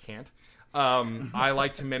 which I can't, I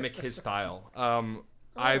like to mimic his style.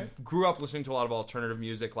 I grew up listening to a lot of alternative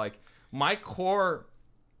music. Like, my core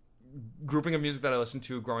grouping of music that I listened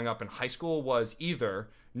to growing up in high school was either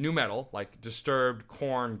nu metal, like Disturbed,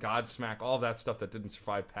 Korn, Godsmack, all of that stuff that didn't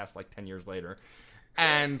survive past like 10 years later,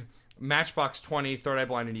 and Matchbox 20, Third Eye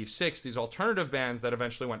Blind, and Eve 6, these alternative bands that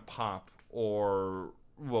eventually went pop, or,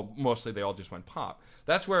 well, mostly they all just went pop.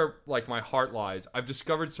 That's where, like, my heart lies. I've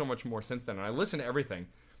discovered so much more since then, and I listen to everything.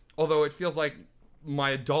 Although it feels like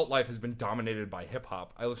my adult life has been dominated by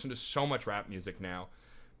hip-hop, I listen to so much rap music now,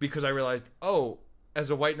 because I realized, oh, as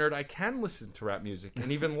a white nerd, I can listen to rap music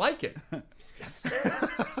and even like it. Yes.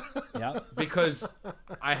 Yeah. Because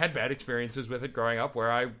I had bad experiences with it growing up where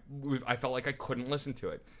I felt like I couldn't listen to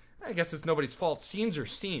it. I guess it's nobody's fault. Scenes are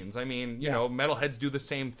scenes. I mean, you know, metalheads do the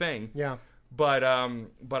same thing. Yeah. But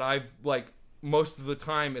I've, like, most of the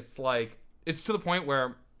time it's like, it's to the point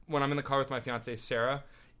where when I'm in the car with my fiancée, Sarah,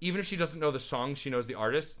 even if she doesn't know the song, she knows the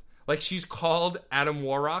artist. Like, she's called Adam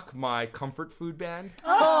Warrock my comfort food band.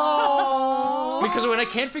 Oh! Because when I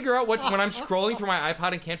can't figure out when I'm scrolling through my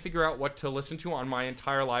iPod and can't figure out what to listen to on my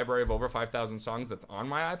entire library of over 5,000 songs that's on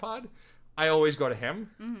my iPod, I always go to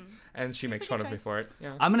him, and she makes fun of me for it.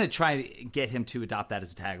 Yeah. I'm going to try to get him to adopt that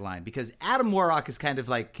as a tagline, because Adam Warrock is kind of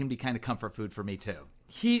like, can be kind of comfort food for me too.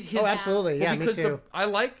 Absolutely. Yeah, because me too.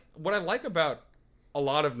 What I like about a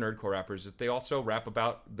lot of nerdcore rappers is they also rap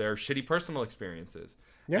about their shitty personal experiences.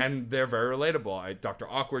 Yeah. And they're very relatable. Dr.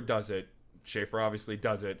 Awkward does it. Schaefer obviously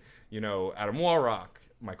does it. You know, Adam Warrock,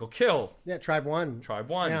 Michael Kill. Yeah, Tribe One.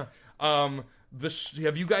 Yeah.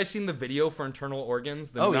 Have you guys seen the video for Internal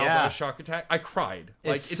Organs? The Shock Attack? I cried.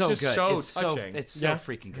 It's it's so just good. so touching. It's so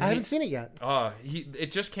freaking good. I haven't seen it yet.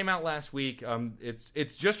 It just came out last week.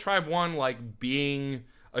 It's just Tribe One, like, being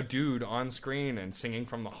a dude on screen and singing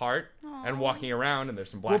from the heart. Aww. And walking around, and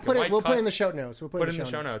there's some black and white cuts. We'll put it in the show notes. Put it in the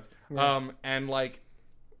show notes. Yeah. And, like,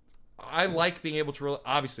 I like being able to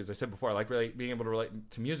obviously, as I said before, I like really being able to relate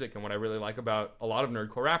to music. And what I really like about a lot of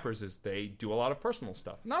nerdcore rappers is they do a lot of personal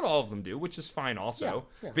stuff. Not all of them do, which is fine also.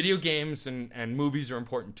 Yeah. Video games and movies are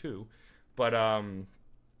important too. But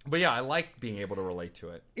yeah, I like being able to relate to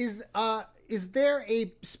it. Is there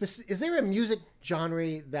a music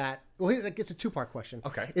genre that, well, it's a two-part question.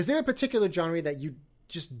 Okay. Is there a particular genre that you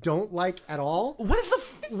just don't like at all? What is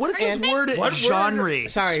this word? Genre.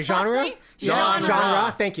 Sorry, genre?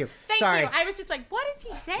 Genre. Thank you. Sorry. I was just like, what is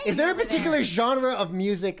he saying? Is there a particular genre of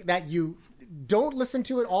music that you don't listen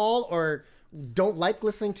to at all or don't like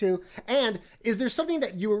listening to? And is there something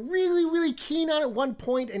that you were really, really keen on at one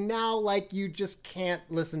point and now, like, you just can't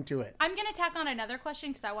listen to it? I'm going to tack on another question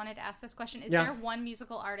because I wanted to ask this question. Is there one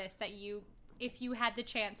musical artist that you, if you had the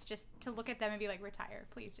chance just to look at them and be like, retire,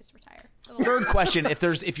 please just retire? Third question, if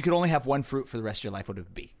you could only have one fruit for the rest of your life, what would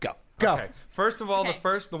it be? Go. Okay. First of all,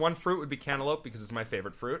 the one fruit would be cantaloupe because it's my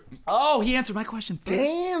favorite fruit. Oh, he answered my question first.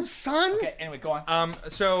 Damn, son. Okay, anyway, go on.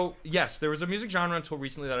 So, yes, there was a music genre until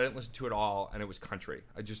recently that I didn't listen to at all, and it was country.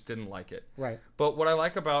 I just didn't like it. Right. But what I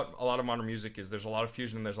like about a lot of modern music is there's a lot of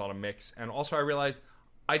fusion and there's a lot of mix. And also I realized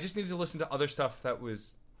I just needed to listen to other stuff that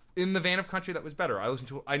was in the vein of country that was better.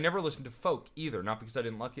 I never listened to folk either, not because I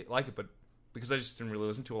didn't like it, but because I just didn't really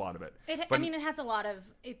listen to a lot of it. It has a lot of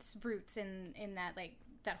its roots in that, like,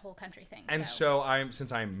 that whole country thing. And so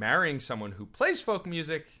since I'm marrying someone who plays folk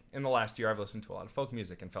music, in the last year I've listened to a lot of folk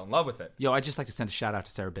music and fell in love with it. Yo, I'd just like to send a shout out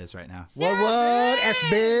to Sarah Biz right now. What,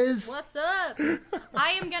 S-Biz? What's up?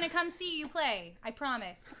 I am going to come see you play. I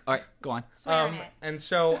promise. All right, go on. And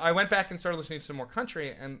so I went back and started listening to some more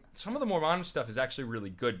country, and some of the more modern stuff is actually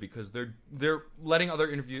really good because they're letting other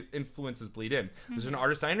influences bleed in. Mm-hmm. There's an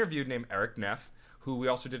artist I interviewed named Eric Neff, who we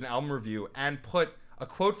also did an album review, and put a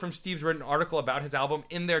quote from Steve's written article about his album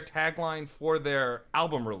in their tagline for their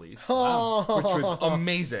album release, Oh. which was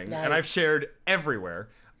amazing, Nice. and I've shared everywhere.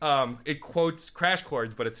 It quotes Crash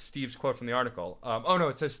Chords, but it's Steve's quote from the article. Oh no,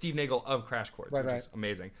 it says Steve Nagel of Crash Chords, which is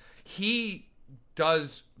amazing. He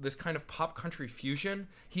does this kind of pop country fusion.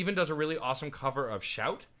 He even does a really awesome cover of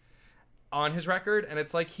Shout on his record, and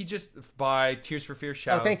it's like he just, by Tears for Fears,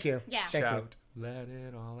 Shout. Oh, thank you. Yeah. Thank you. Shout, let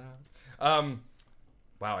it all out.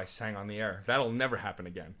 Wow, I sang on the air. That'll never happen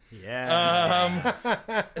again. Yeah.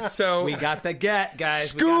 So we got the get, guys.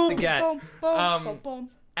 Scoop! We got the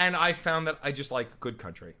get. And I found that I just like good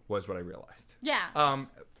country, was what I realized. Yeah.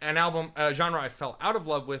 An album, a genre I fell out of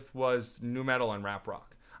love with was nu metal and rap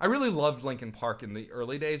rock. I really loved Linkin Park in the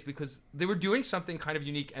early days because they were doing something kind of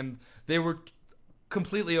unique, and they were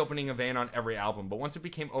completely opening a vein on every album. But once it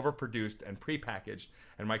became overproduced and prepackaged,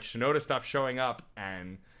 and Mike Shinoda stopped showing up,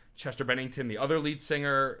 and Chester Bennington, the other lead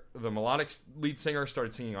singer, the melodic lead singer,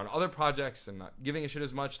 started singing on other projects and not giving a shit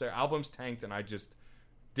as much, their albums tanked, and I just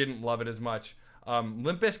didn't love it as much.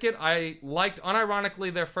 Limp Bizkit, I liked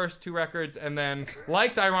unironically their first 2 records, and then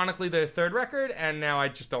liked ironically their 3rd record, and now I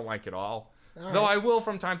just don't like it all. Though I will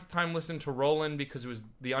from time to time listen to Rollin' because it was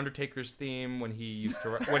the Undertaker's theme when he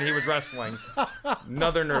was wrestling.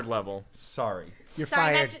 Another nerd level. Sorry. You're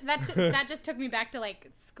Sorry, fired. that just took me back to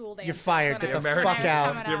like school days. You're fired. Get the American- fuck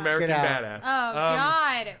out. The American Get out. Badass.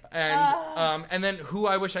 Oh God. And then who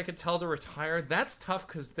I wish I could tell to retire. That's tough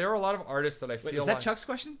because there are a lot of artists that I feel Is that like Chuck's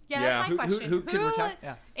question? Yeah, Yeah. that's my question. Who could retire?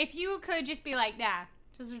 Yeah. If you could just be like, nah,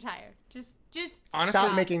 just retire. Just Honestly,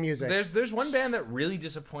 Stop making music. There's one band that really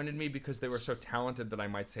disappointed me because they were so talented that I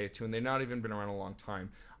might say it to, and they've not even been around a long time.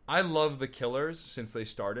 I love the Killers since they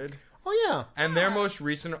started. Oh yeah. And their most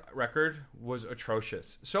recent record was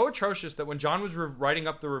atrocious. So atrocious that when John was writing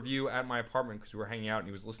up the review at my apartment, because we were hanging out and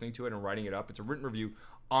he was listening to it and writing it up, it's a written review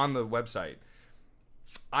on the website,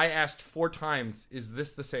 I asked 4 times, is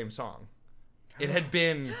this the same song? It had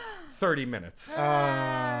been 30 minutes.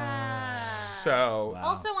 So...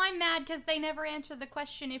 Also, I'm mad because they never answer the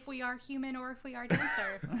question if we are human or if we are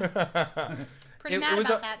dancer. Pretty mad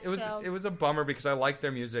about that still. It was a bummer because I like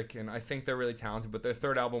their music and I think they're really talented, but their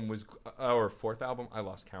 3rd album was, or 4th album, I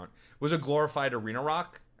lost count, was a glorified arena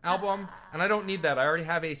rock album, and I don't need that. I already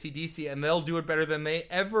have AC/DC, and they'll do it better than they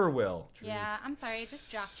ever will. Yeah, I'm sorry,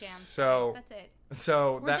 just jock jams. So that's it.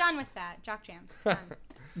 So we're done with that. Jock jams. Done.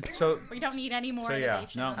 So we don't need any more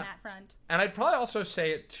innovation on that front. And I'd probably also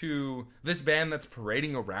say it to this band that's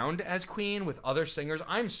parading around as Queen with other singers.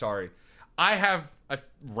 I'm sorry. I have a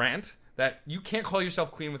rant that you can't call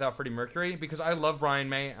yourself Queen without Freddie Mercury because I love Brian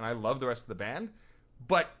May and I love the rest of the band,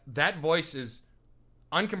 but that voice is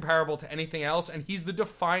uncomparable to anything else, and he's the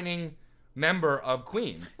defining member of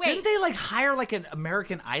Queen. Didn't they like hire like an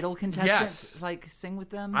American Idol contestant Yes. to like sing with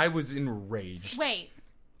them? I was enraged. Wait,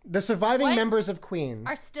 The surviving What? members of Queen.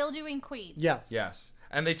 are still doing Queen? Yes. Yes.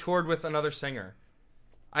 And they toured with another singer.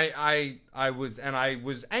 I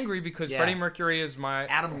was angry because Yeah. Freddie Mercury is my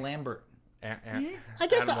Adam Lambert. I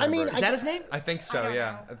guess Adam I mean Lambert. Is that his name? I think so.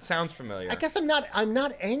 Yeah, it sounds familiar. I guess I'm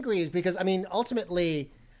not angry because I mean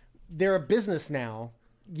ultimately they're a business now.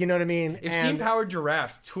 You know what I mean? If And- Steam Powered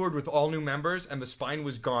Giraffe toured with all new members and the spine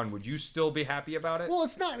was gone, would you still be happy about it? Well,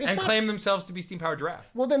 it's not. It's and not, claim themselves to be Steam Powered Giraffe.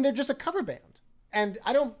 Well, then they're just a cover band, and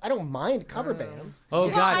I don't mind cover bands. Oh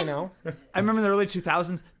God! You know. I remember in the early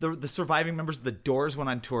 2000s, the surviving members of the Doors went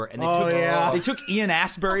on tour, and Oh, they took Ian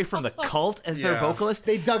Astbury from the Cult as their Yeah. vocalist.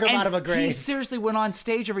 They dug him And out of a grave. He seriously went on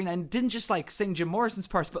stage every night and didn't just like sing Jim Morrison's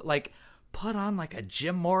parts, but like put on like a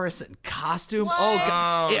Jim Morrison costume. Oh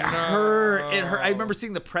God! Oh, It hurt. It hurt. I remember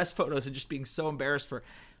seeing the press photos and just being so embarrassed for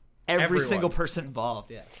every Everyone. single person involved.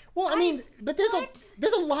 Yeah. Well, I mean, but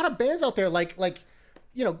there's a lot of bands out there like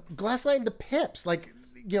you know Glasslight and the Pips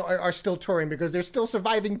are still touring because they're still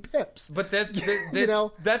surviving Pips. But You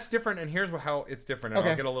know? that's different, and here's how it's different. And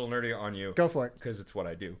Okay. I'll get a little nerdy on you. Go for it. Because it's what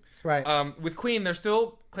I do. Right. With Queen, they're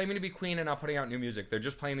still claiming to be Queen and not putting out new music. They're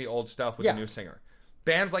just playing the old stuff with Yeah. a new singer.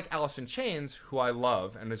 Bands like Alice in Chains, who I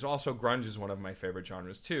love, and there's also grunge is one of my favorite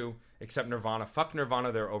genres too, except Nirvana. Fuck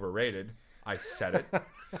Nirvana, they're overrated. I said it.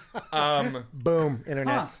 Boom,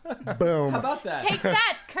 internets. Boom. How about that? Take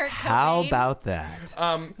that, Kurt Cobain. How about that?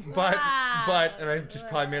 But and I just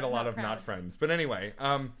probably made a lot Not of proud. not friends. But anyway,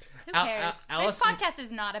 Who cares? Alice This podcast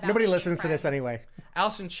is not about Nobody making listens to this friends. anyway.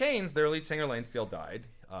 Alice in Chains, their lead singer Lane Steele died,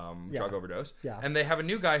 drug overdose. Yeah. And they have a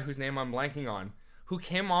new guy whose name I'm blanking on, who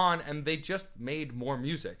came on and they just made more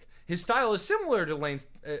music. His style is similar to Lane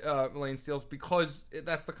Steele's because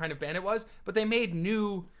that's the kind of band it was, but they made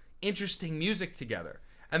new, interesting music together.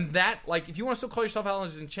 And that, like, if you want to still call yourself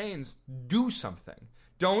Alice in Chains, do something.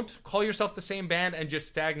 Don't call yourself the same band and just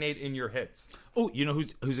stagnate in your hits. Oh, you know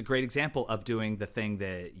who's a great example of doing the thing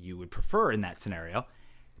that you would prefer in that scenario?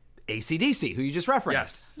 AC/DC, who you just referenced.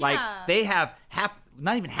 Yes. Like, they have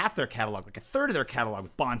not even half their catalog, like a third of their catalog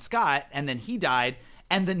with Bon Scott, and then he died.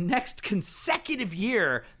 And the next consecutive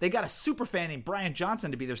year, they got a super fan named Brian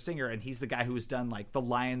Johnson to be their singer, and he's the guy who has done, like, the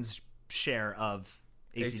lion's share of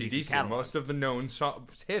AC/DC catalog. Most of the known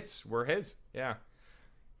hits were his. Yeah.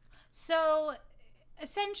 So,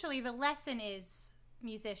 essentially, the lesson is,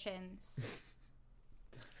 musicians...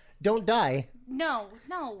 Don't die. No,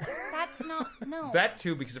 that's not, no. That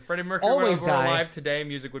too, because if Freddie Mercury Always were die. alive today,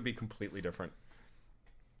 music would be completely different.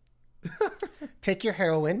 Take your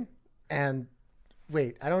heroin and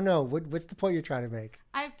wait. I don't know. What's the point you're trying to make?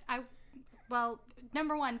 Well,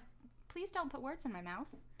 number one, please don't put words in my mouth.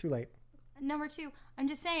 Too late. Number two, I'm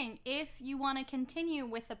just saying, if you want to continue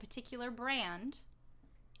with a particular brand,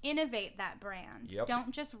 innovate that brand. Yep.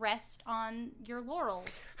 Don't just rest on your laurels.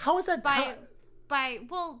 How is that?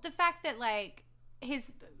 Well, the fact that, like,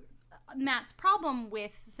 Matt's problem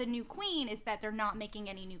with the new Queen is that they're not making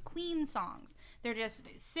any new Queen songs. They're just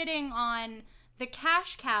sitting on the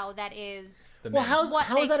cash cow that is. Well, how is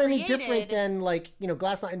that any created. different than, like,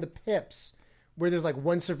 Glass Knight and the Pips, where there's like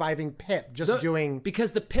one surviving Pip doing?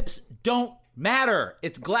 Because the Pips don't matter.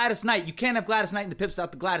 It's Gladys Knight. You can't have Gladys Knight and the Pips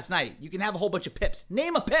without the Gladys Knight. You can have a whole bunch of Pips.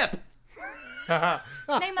 Name a Pip.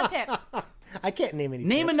 Name a Pip. I can't name any.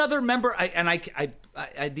 Name Pips. another member.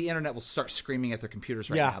 The internet will start screaming at their computers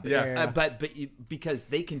right now. But because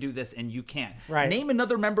they can do this and you can't. Right. Name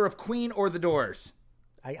another member of Queen or the Doors.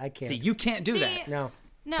 I can't. See, you can't do that. No.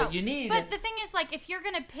 But you need. But the thing is, like, if you're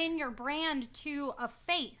gonna pin your brand to a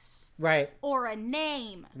face, Right. or a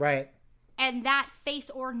name, Right. and that face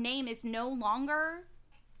or name is no longer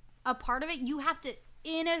a part of it, you have to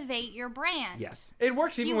innovate your brand. Yes. It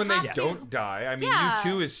works even You when they have to. don't die. I mean, Yeah.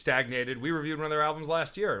 U2 is stagnated. We reviewed one of their albums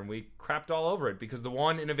last year, and we crapped all over it because the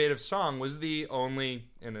one innovative song was the only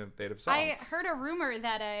innovative song. I heard a rumor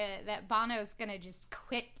that Bono's gonna just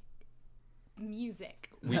quit music.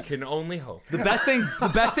 We can only hope. The best thing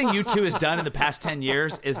U2 has done in the past 10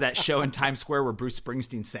 years is that show in Times Square where Bruce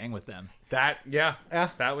Springsteen sang with them. That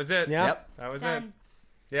was it. Yeah. Yep, that was Done.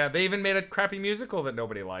 it. Yeah, they even made a crappy musical that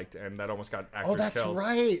nobody liked, and that almost got actors Oh, that's killed.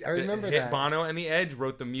 right. I remember that. Bono and the Edge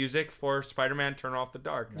wrote the music for Spider-Man: Turn Off the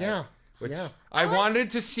Dark. Yeah. Which Yeah. I wanted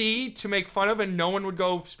to see to make fun of, and no one would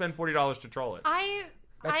go spend $40 to troll it.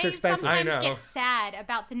 That's too expensive. I sometimes know. get sad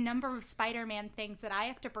about the number of Spider-Man things that I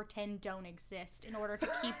have to pretend don't exist in order to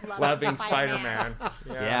keep Loving Spider-Man. Spider-Man.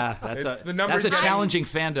 Yeah, It's that's the numbers a game. challenging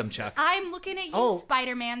fandom, Chuck. I'm looking at you, Oh.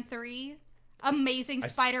 Spider-Man 3. Amazing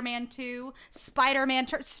Spider-Man 2. Spider-Man...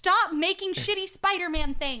 Stop making shitty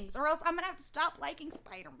Spider-Man things, or else I'm going to have to stop liking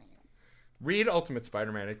Spider-Man. Read Ultimate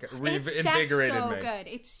Spider-Man. It That's reinvigorated so me. good.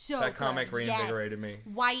 It's so That comic good. reinvigorated me.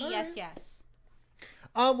 Why, yes.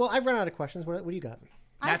 Well, I've run out of questions. What do you got?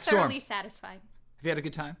 I'm Matt Storm. thoroughly satisfied. Have you had a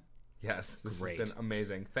good time? Yes, this Great. has been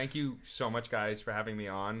amazing. Thank you so much, guys, for having me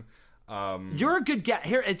on. You're a good guest.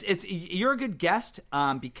 Here, you're a good guest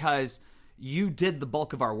because you did the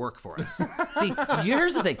bulk of our work for us. See,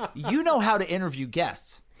 here's the thing: you know how to interview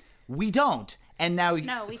guests. We don't. And now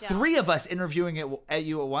No, we don't. three of us interviewing at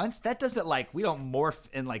you at once. That doesn't we don't morph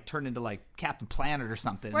and turn into Captain Planet or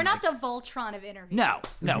something. We're not the Voltron of interviews.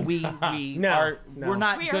 No, we No. we're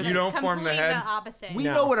not We are good. the You don't form the complete head? opposite. We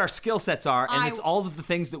No. know what our skill sets are, and I- it's all of the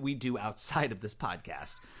things that we do outside of this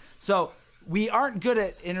podcast. So we aren't good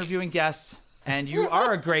at interviewing guests, and you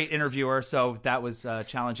are a great interviewer. So that was a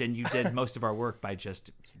challenge, and you did most of our work by just.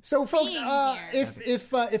 So, folks, Being here.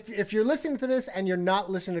 if you're listening to this and you're not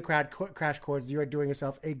listening to Crash Chords, you are doing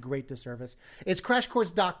yourself a great disservice. It's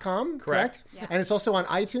crashchords.com, correct? Correct. And it's also on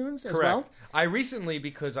iTunes as well. Correct. I recently,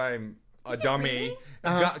 because I'm a dummy,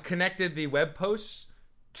 Uh-huh. connected the web posts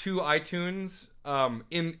to iTunes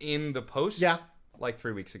in the posts. Yeah. Like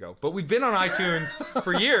 3 weeks ago. But we've been on iTunes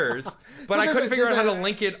for years, but I there's couldn't a- figure out there's how a- to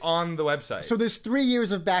link it on the website. So there's 3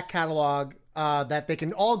 years of back catalog that they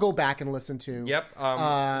can all go back and listen to. Yep.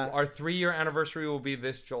 Our 3-year anniversary will be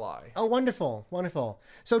this July. Oh, wonderful, wonderful.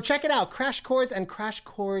 So check it out, Crash Chords and Crash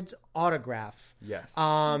Chords Autograph. Yes.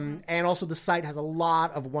 And also the site has a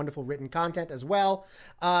lot of wonderful written content as well.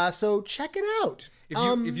 So check it out.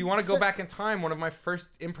 If you want to go back in time, one of my first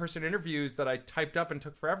in-person interviews that I typed up and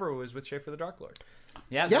took forever was with Schaefer the Dark Lord.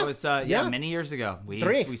 Yeah, Yeah, that was yeah. many years ago.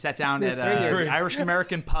 We sat down It was at 3 years. an Irish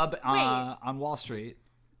American pub on Wall Street.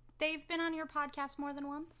 They've been on your podcast more than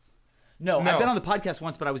once? No, No. I've been on the podcast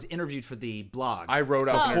once, but I was interviewed for the blog. I wrote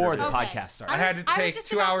up before an the interview. Okay. podcast started. I had to I was take just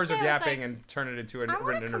 2 about to hours say, of I was yapping like, and turn it into a I want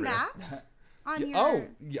written to come interview. back. On your... Oh,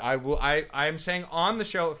 yeah, I will. I am saying on the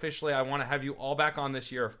show officially, I want to have you all back on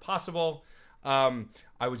this year if possible.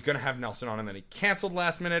 I was going to have Nelson on and then he canceled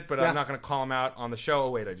last minute, but I'm not going to call him out on the show.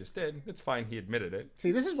 Oh, wait, I just did. It's fine. He admitted it.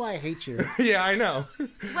 See, this is why I hate you. Yeah, I know.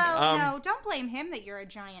 Well, no, don't blame him that you're a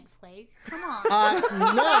giant flake. Come on.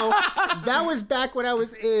 No, that was back when I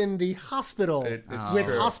was in the hospital It's with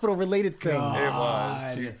true. hospital-related things.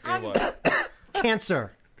 It was.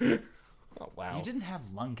 Cancer. Oh, wow. You didn't have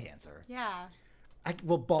lung cancer. Yeah.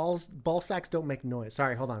 Well, ball sacks don't make noise.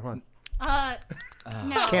 Sorry, hold on.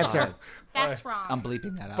 No. Cancer. That's wrong. I'm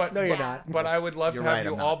bleeping that out. But, No, you're not. But I would love You're to have right,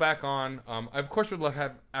 you I'm all not. back on. I, of course, would love to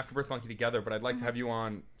have Afterbirth Monkey together, but I'd like to have you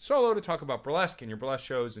on solo to talk about burlesque and your burlesque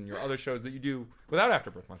shows and your other shows that you do without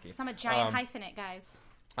Afterbirth Monkey. I'm a giant hyphenate, guys.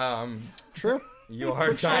 True. You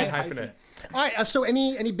are a giant hyphenate. All right. So,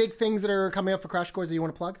 any big things that are coming up for Crash Course that you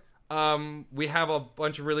want to plug? We have a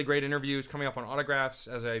bunch of really great interviews coming up on Autographs,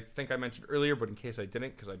 as I think I mentioned earlier, but in case I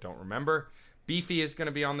didn't, because I don't remember. Beefy is going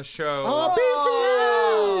to be on the show. Oh,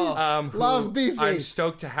 Beefy! Who Love Beefy. I'm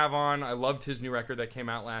stoked to have on. I loved his new record that came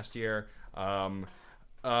out last year. An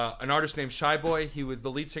artist named Shy Boy. He was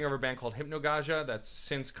the lead singer of a band called Hypnogaja that's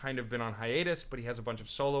since kind of been on hiatus, but he has a bunch of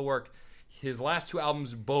solo work. His last two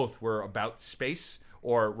albums both were about space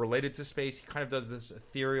or related to space. He kind of does this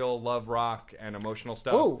ethereal love rock and emotional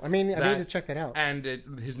stuff. Oh, I need to check that out. And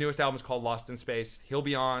his newest album is called Lost in Space. He'll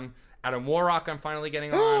be on. Adam Warrock, I'm finally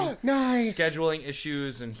getting on. Nice. Scheduling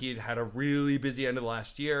issues, and he'd had a really busy end of the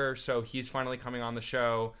last year, so he's finally coming on the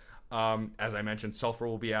show. As I mentioned, Sulfur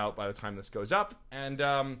will be out by the time this goes up, and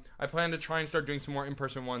I plan to try and start doing some more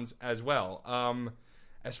in-person ones as well.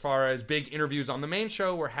 As far as big interviews on the main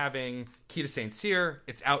show, we're having Keita St. Cyr.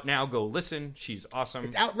 It's out now. Go listen. She's awesome.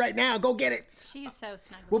 It's out right now. Go get it. She's so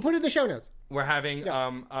snugly. We'll put it in the show notes. We're having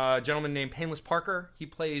a gentleman named Painless Parker. He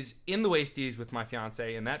plays in the Wasties with my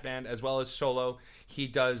fiance in that band, as well as solo. He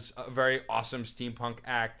does a very awesome steampunk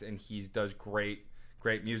act, and he does great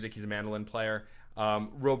music. He's a mandolin player.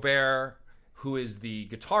 Robert, who is the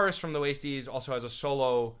guitarist from the Wasties, also has a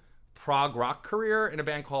solo prog rock career in a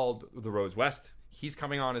band called The Rose West. He's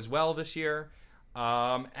coming on as well this year.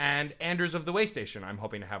 And Anders of the Way Station I'm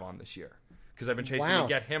hoping to have on this year, because I've been chasing to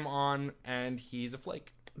get him on, and he's a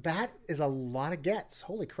flake. That is a lot of gets.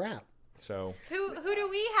 Holy crap. So Who do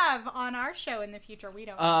we have on our show in the future? We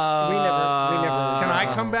don't. We never. can I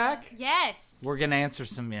come back? Yes. We're gonna answer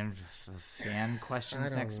some fan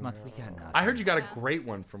questions next month. We got nothing. I heard you got a great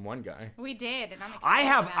one from one guy. We did, and I'm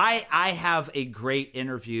excited. I have a great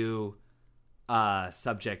interview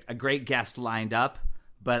subject, a great guest lined up,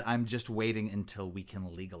 but I'm just waiting until we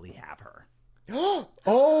can legally have her.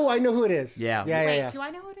 Oh, I know who it is. Yeah. Wait, do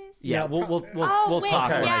I know who it is? Yeah, we'll wait,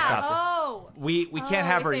 talk when I yeah. stop. Oh. We can't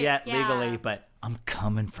have her is it? yet Yeah. legally, but I'm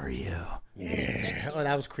coming for you. Yeah. Oh,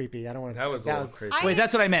 that was creepy. I don't want to. That was a little crazy. Wait,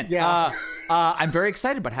 that's what I meant. Yeah. I'm very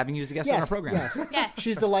excited about having you as a guest on our program. Yes. Yes.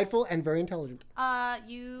 She's delightful and very intelligent.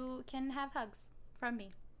 You can have hugs from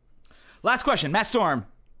me. Last question, Matt Storm.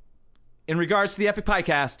 In regards to the Epic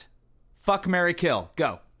Podcast, fuck, marry, kill.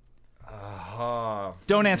 Go.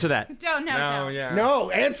 Don't answer that. Don't.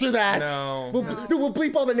 No, answer that. No. We'll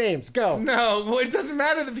bleep all the names. Go. No, well, it doesn't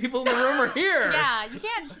matter. The people in the room are here. Yeah, you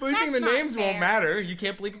can't. Bleeping the that's not names fair. won't matter. You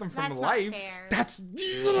can't bleep them from That's life. not fair. That's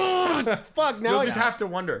fuck. Now You'll I just have to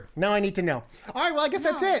wonder. Now I need to know. All right. Well, I guess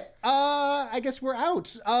that's it. I guess we're out.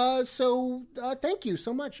 So thank you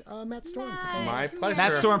so much, Matt Storm. For coming. My pleasure.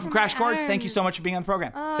 Matt Storm from Crash Course, thank you so much for being on the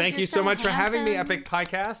program. Thank you so much for having me, Epic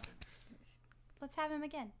Podcast. Let's have him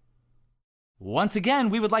again. Once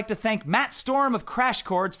again, we would like to thank Matt Storm of Crash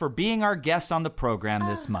Chords for being our guest on the program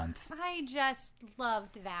this month. I just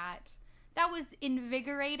loved that. That was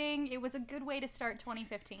invigorating. It was a good way to start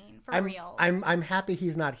 2015 for real. I'm happy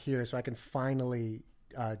he's not here, so I can finally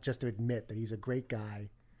just admit that he's a great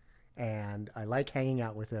guy, and I like hanging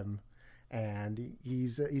out with him, and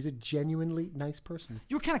he's a genuinely nice person.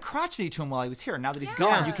 You were kind of crotchety to him while he was here. Now that he's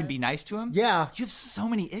gone, you can be nice to him. Yeah, you have so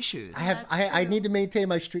many issues. I need to maintain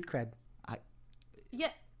my street cred. Yeah.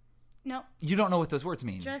 No. You don't know what those words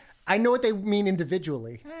mean. I know what they mean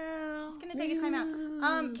individually. I'm just gonna take a time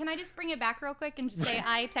out. Can I just bring it back real quick and just say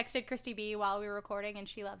I texted Christy B while we were recording, and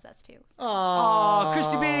she loves us too. Oh,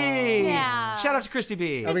 Christy B! Yeah. Shout out to Christy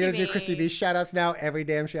B. Are we gonna do Christy B shout outs now every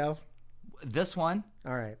damn show? This one.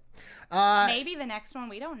 All right. Maybe the next one.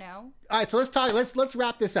 We don't know. All right, so let's talk. Let's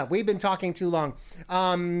wrap this up. We've been talking too long.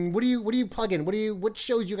 What do you plug in? What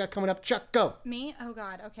shows you got coming up? Chuck, go. Me? Oh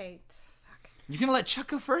God. Okay. You're gonna let Chuck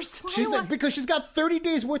go first? Because she's got 30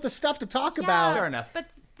 days worth of stuff to talk about. Fair enough. But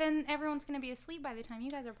then everyone's gonna be asleep by the time you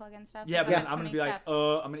guys are plugging stuff. Yeah, but We've then got I'm so gonna be many like,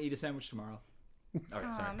 stuff. I'm gonna eat a sandwich tomorrow. All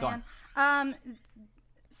right, sorry. Oh, Go on. man.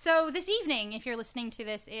 So this evening, if you're listening to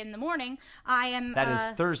this in the morning, I am...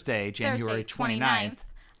 That is Thursday, January 29th.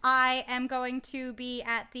 I am going to be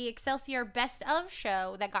at the Excelsior Best Of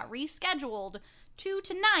show that got rescheduled to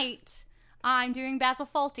tonight. I'm doing Basil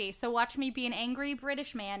Fawlty, so watch me be an angry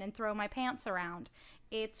British man and throw my pants around.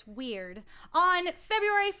 It's weird. On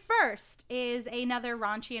February 1st is another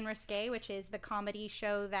Raunchy and Risque, which is the comedy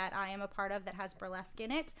show that I am a part of that has burlesque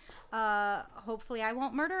in it. Hopefully I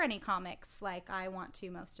won't murder any comics like I want to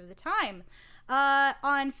most of the time.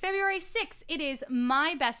 On February 6th, it is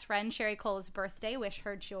my best friend Sherry Cole's birthday. Wish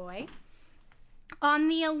her joy. On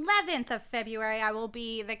the 11th of February, I will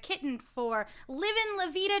be the kitten for Livin'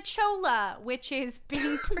 La Vida Chola, which is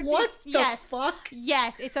being produced... What the fuck?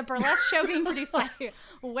 Yes, it's a burlesque show being produced by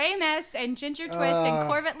Waymess and Ginger Twist and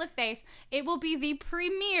Corvette LaFace. It will be the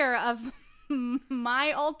premiere of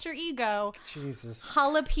my alter ego, Jesus.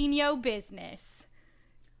 Jalapeno Business.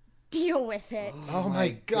 Deal with it. Oh my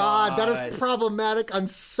God, that is problematic on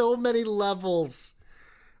so many levels.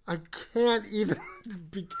 I can't even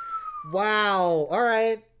be... Wow. All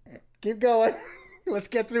right. Keep going. Let's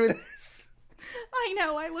get through this. I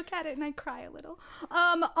know. I look at it and I cry a little.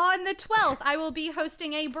 On the 12th, I will be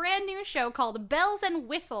hosting a brand new show called Bells and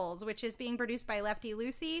Whistles, which is being produced by Lefty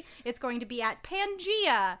Lucy. It's going to be at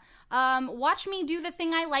Pangea. Watch me do the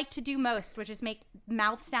thing I like to do most, which is make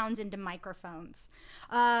mouth sounds into microphones.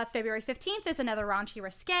 February 15th is another Raunchy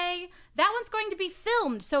Risque. That one's going to be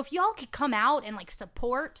filmed, so if y'all could come out and,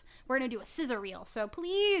 support, we're going to do a scissor reel. So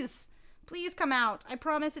please come out. I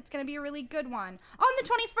promise it's going to be a really good one. On the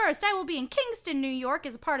 21st, I will be in Kingston, New York,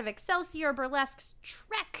 as a part of Excelsior Burlesque's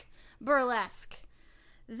Trek Burlesque.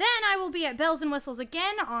 Then I will be at Bells and Whistles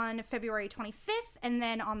again on February 25th, and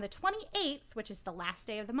then on the 28th, which is the last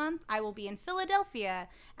day of the month, I will be in Philadelphia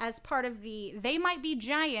as part of the They Might Be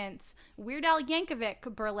Giants Weird Al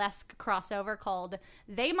Yankovic burlesque crossover called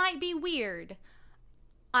They Might Be Weird.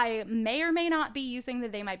 I may or may not be using the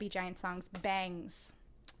They Might Be Giant songs Bangs,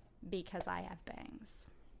 because I have bangs.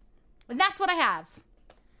 And that's what I have.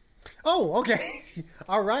 Oh, okay.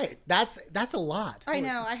 All right. That's a lot. I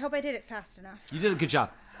know. I hope I did it fast enough. You did a good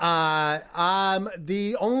job.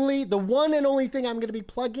 The one and only thing I'm going to be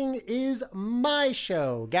plugging is my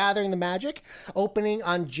show, Gathering the Magic, opening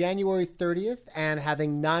on January 30th and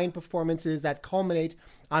having 9 performances that culminate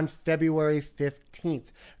on February 15th.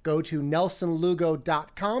 Go to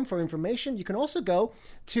nelsonlugo.com for information. You can also go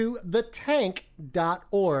to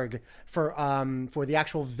thetank.org for the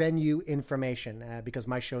actual venue information, because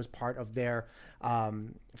my show is part of their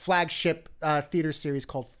flagship theater series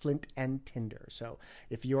called Flint and Tinder. So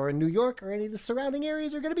if you're in New York or any of the surrounding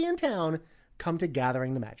areas are going to be in town, come to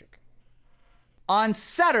Gathering the Magic. On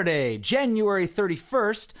Saturday, January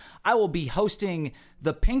 31st, I will be hosting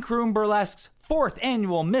the Pink Room Burlesque's 4th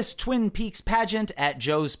annual Miss Twin Peaks pageant at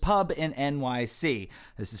Joe's Pub in NYC.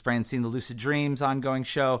 This is Francine the Lucid Dreams ongoing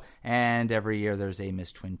show, and every year there's a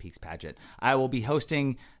Miss Twin Peaks pageant. I will be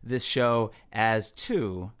hosting this show as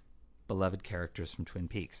 2 beloved characters from Twin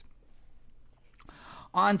Peaks.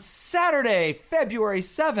 On Saturday, February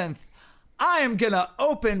 7th, I am going to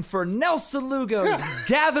open for Nelson Lugo's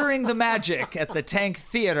Gathering the Magic at the Tank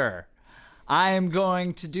Theater. I am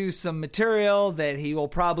going to do some material that he will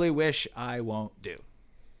probably wish I won't do.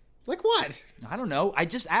 Like what? I don't know. I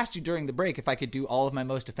just asked you during the break if I could do all of my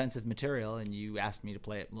most offensive material, and you asked me to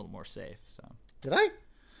play it a little more safe. So did I?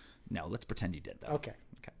 No, let's pretend you did, though. Okay.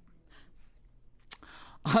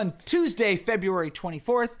 On Tuesday, February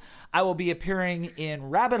 24th, I will be appearing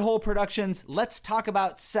in Rabbit Hole Productions' Let's Talk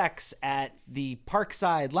About Sex at the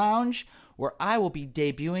Parkside Lounge, where I will be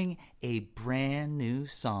debuting a brand new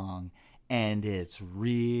song, and it's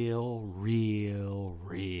real, real,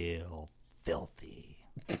 real filthy.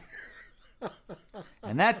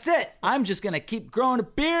 And that's it. I'm just going to keep growing a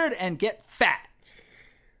beard and get fat.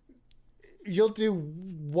 You'll do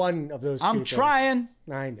one of those two I'm things. trying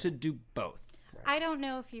to do both. I don't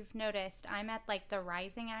know if you've noticed, I'm at the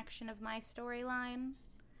rising action of my storyline.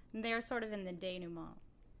 They're sort of in the denouement.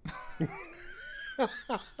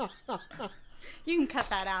 You can cut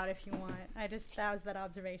that out if you want. That was that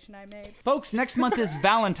observation I made. Folks, next month is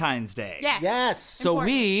Valentine's Day. Yes. So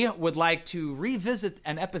we would like to revisit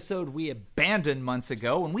an episode we abandoned months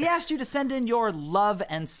ago when we asked you to send in your love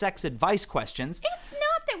and sex advice questions. It's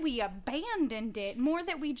not that we abandoned it, more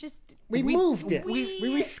that we just... We moved it. We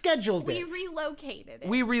rescheduled it. We relocated it.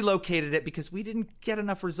 We relocated it because we didn't get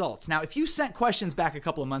enough results. Now, if you sent questions back a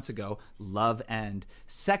couple of months ago, love and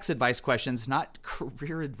sex advice questions, not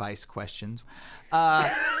career advice questions.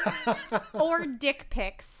 Or dick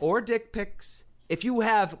pics. If you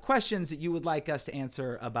have questions that you would like us to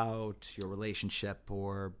answer about your relationship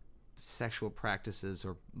or sexual practices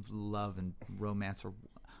or love and romance, or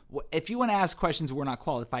if you want to ask questions we're not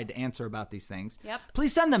qualified to answer about these things,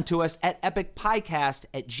 please send them to us at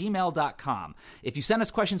epicpiecast@gmail.com. If you sent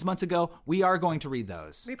us questions months ago, we are going to read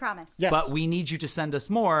those. We promise. Yes. But we need you to send us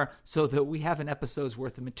more so that we have an episode's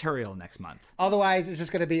worth of material next month. Otherwise, it's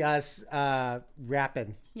just going to be us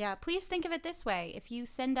rapping. Yeah, please think of it this way. If you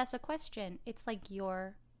send us a question, it's like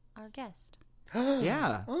you're our guest.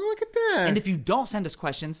 Yeah. Oh, look at that. And if you don't send us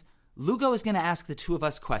questions, Lugo is going to ask the two of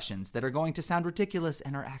us questions that are going to sound ridiculous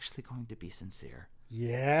and are actually going to be sincere.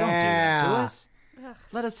 Yeah. Don't do that to us.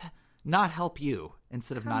 Let us not help you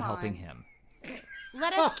instead of not helping on. him.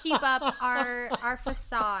 Let us keep up our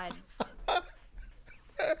facades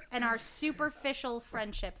and our superficial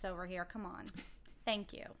friendships over here. Come on.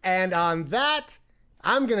 Thank you. And on that,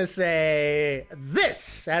 I'm going to say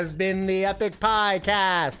this has been the Epic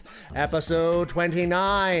Piecast, episode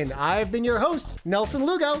 29. I've been your host, Nelson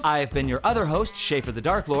Lugo. I've been your other host, Schaefer the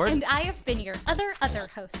Dark Lord. And I have been your other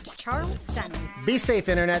host, Charles Stunning. Be safe,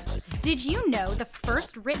 internets. Did you know the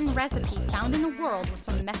first written recipe found in the world was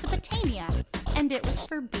from Mesopotamia? And it was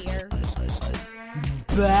for beer.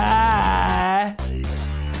 Bye.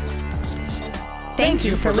 Thank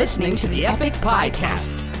you for listening to the Epic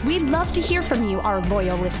Piecast. We'd love to hear from you, our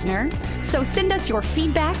loyal listener. So send us your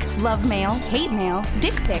feedback, love mail, hate mail,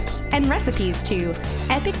 dick pics, and recipes to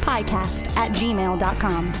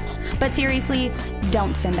epicpiecast@gmail.com. But seriously,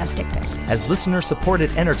 don't send us dick pics. As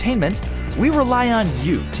listener-supported entertainment, we rely on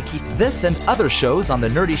you to keep this and other shows on the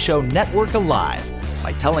Nerdy Show Network alive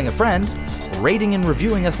by telling a friend, rating and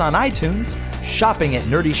reviewing us on iTunes, shopping at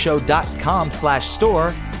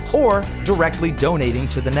nerdyshow.com/store, or directly donating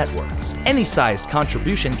to the network. Any sized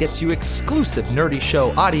contribution gets you exclusive Nerdy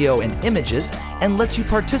Show audio and images and lets you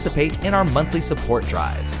participate in our monthly support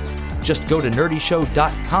drives. Just go to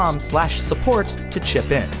nerdyshow.com/support to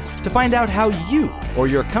chip in. To find out how you or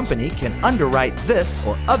your company can underwrite this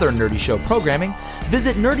or other Nerdy Show programming,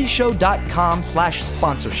 visit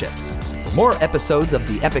nerdyshow.com/sponsorships. For more episodes of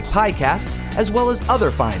the Epic Piecast, as well as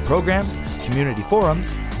other fine programs, community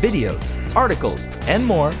forums, videos, articles, and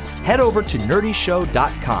more, head over to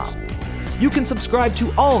nerdyshow.com. You can subscribe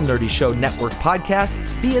to all Nerdy Show Network podcasts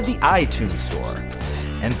via the iTunes Store.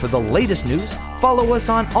 And for the latest news, follow us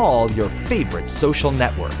on all your favorite social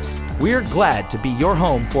networks. We're glad to be your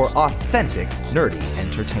home for authentic nerdy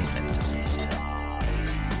entertainment.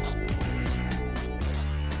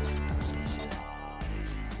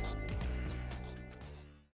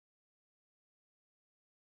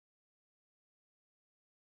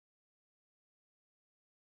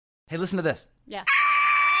 Hey, listen to this. Yeah.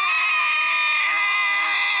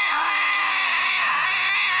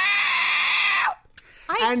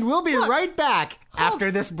 And we'll be right back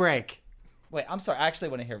after this break. Wait, I'm sorry. I actually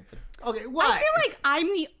want to hear. Okay, what? I feel like I'm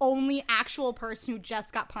the only actual person who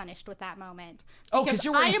just got punished with that moment. Oh, because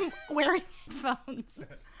you're wearing... I am wearing headphones.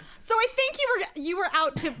 So I think you were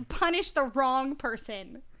out to punish the wrong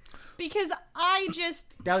person. Because I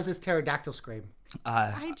just... That was his pterodactyl scream.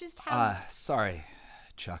 I just have... Sorry,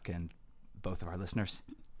 Chuck and both of our listeners.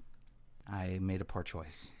 I made a poor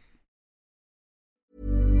choice.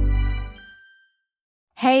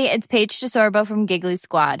 Hey, it's Paige DeSorbo from Giggly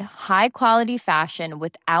Squad. High quality fashion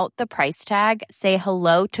without the price tag. Say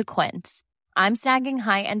hello to Quince. I'm snagging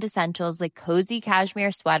high-end essentials like cozy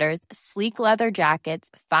cashmere sweaters, sleek leather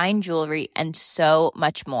jackets, fine jewelry, and so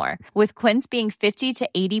much more. With Quince being 50 to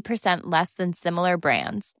 80% less than similar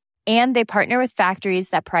brands. And they partner with factories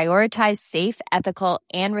that prioritize safe, ethical,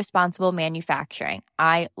 and responsible manufacturing.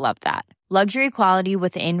 I love that. Luxury quality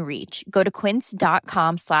within reach. Go to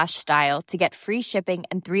quince.com/style to get free shipping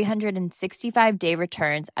and 365-day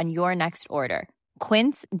returns on your next order.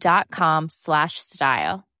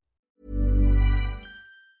 Quince.com/style.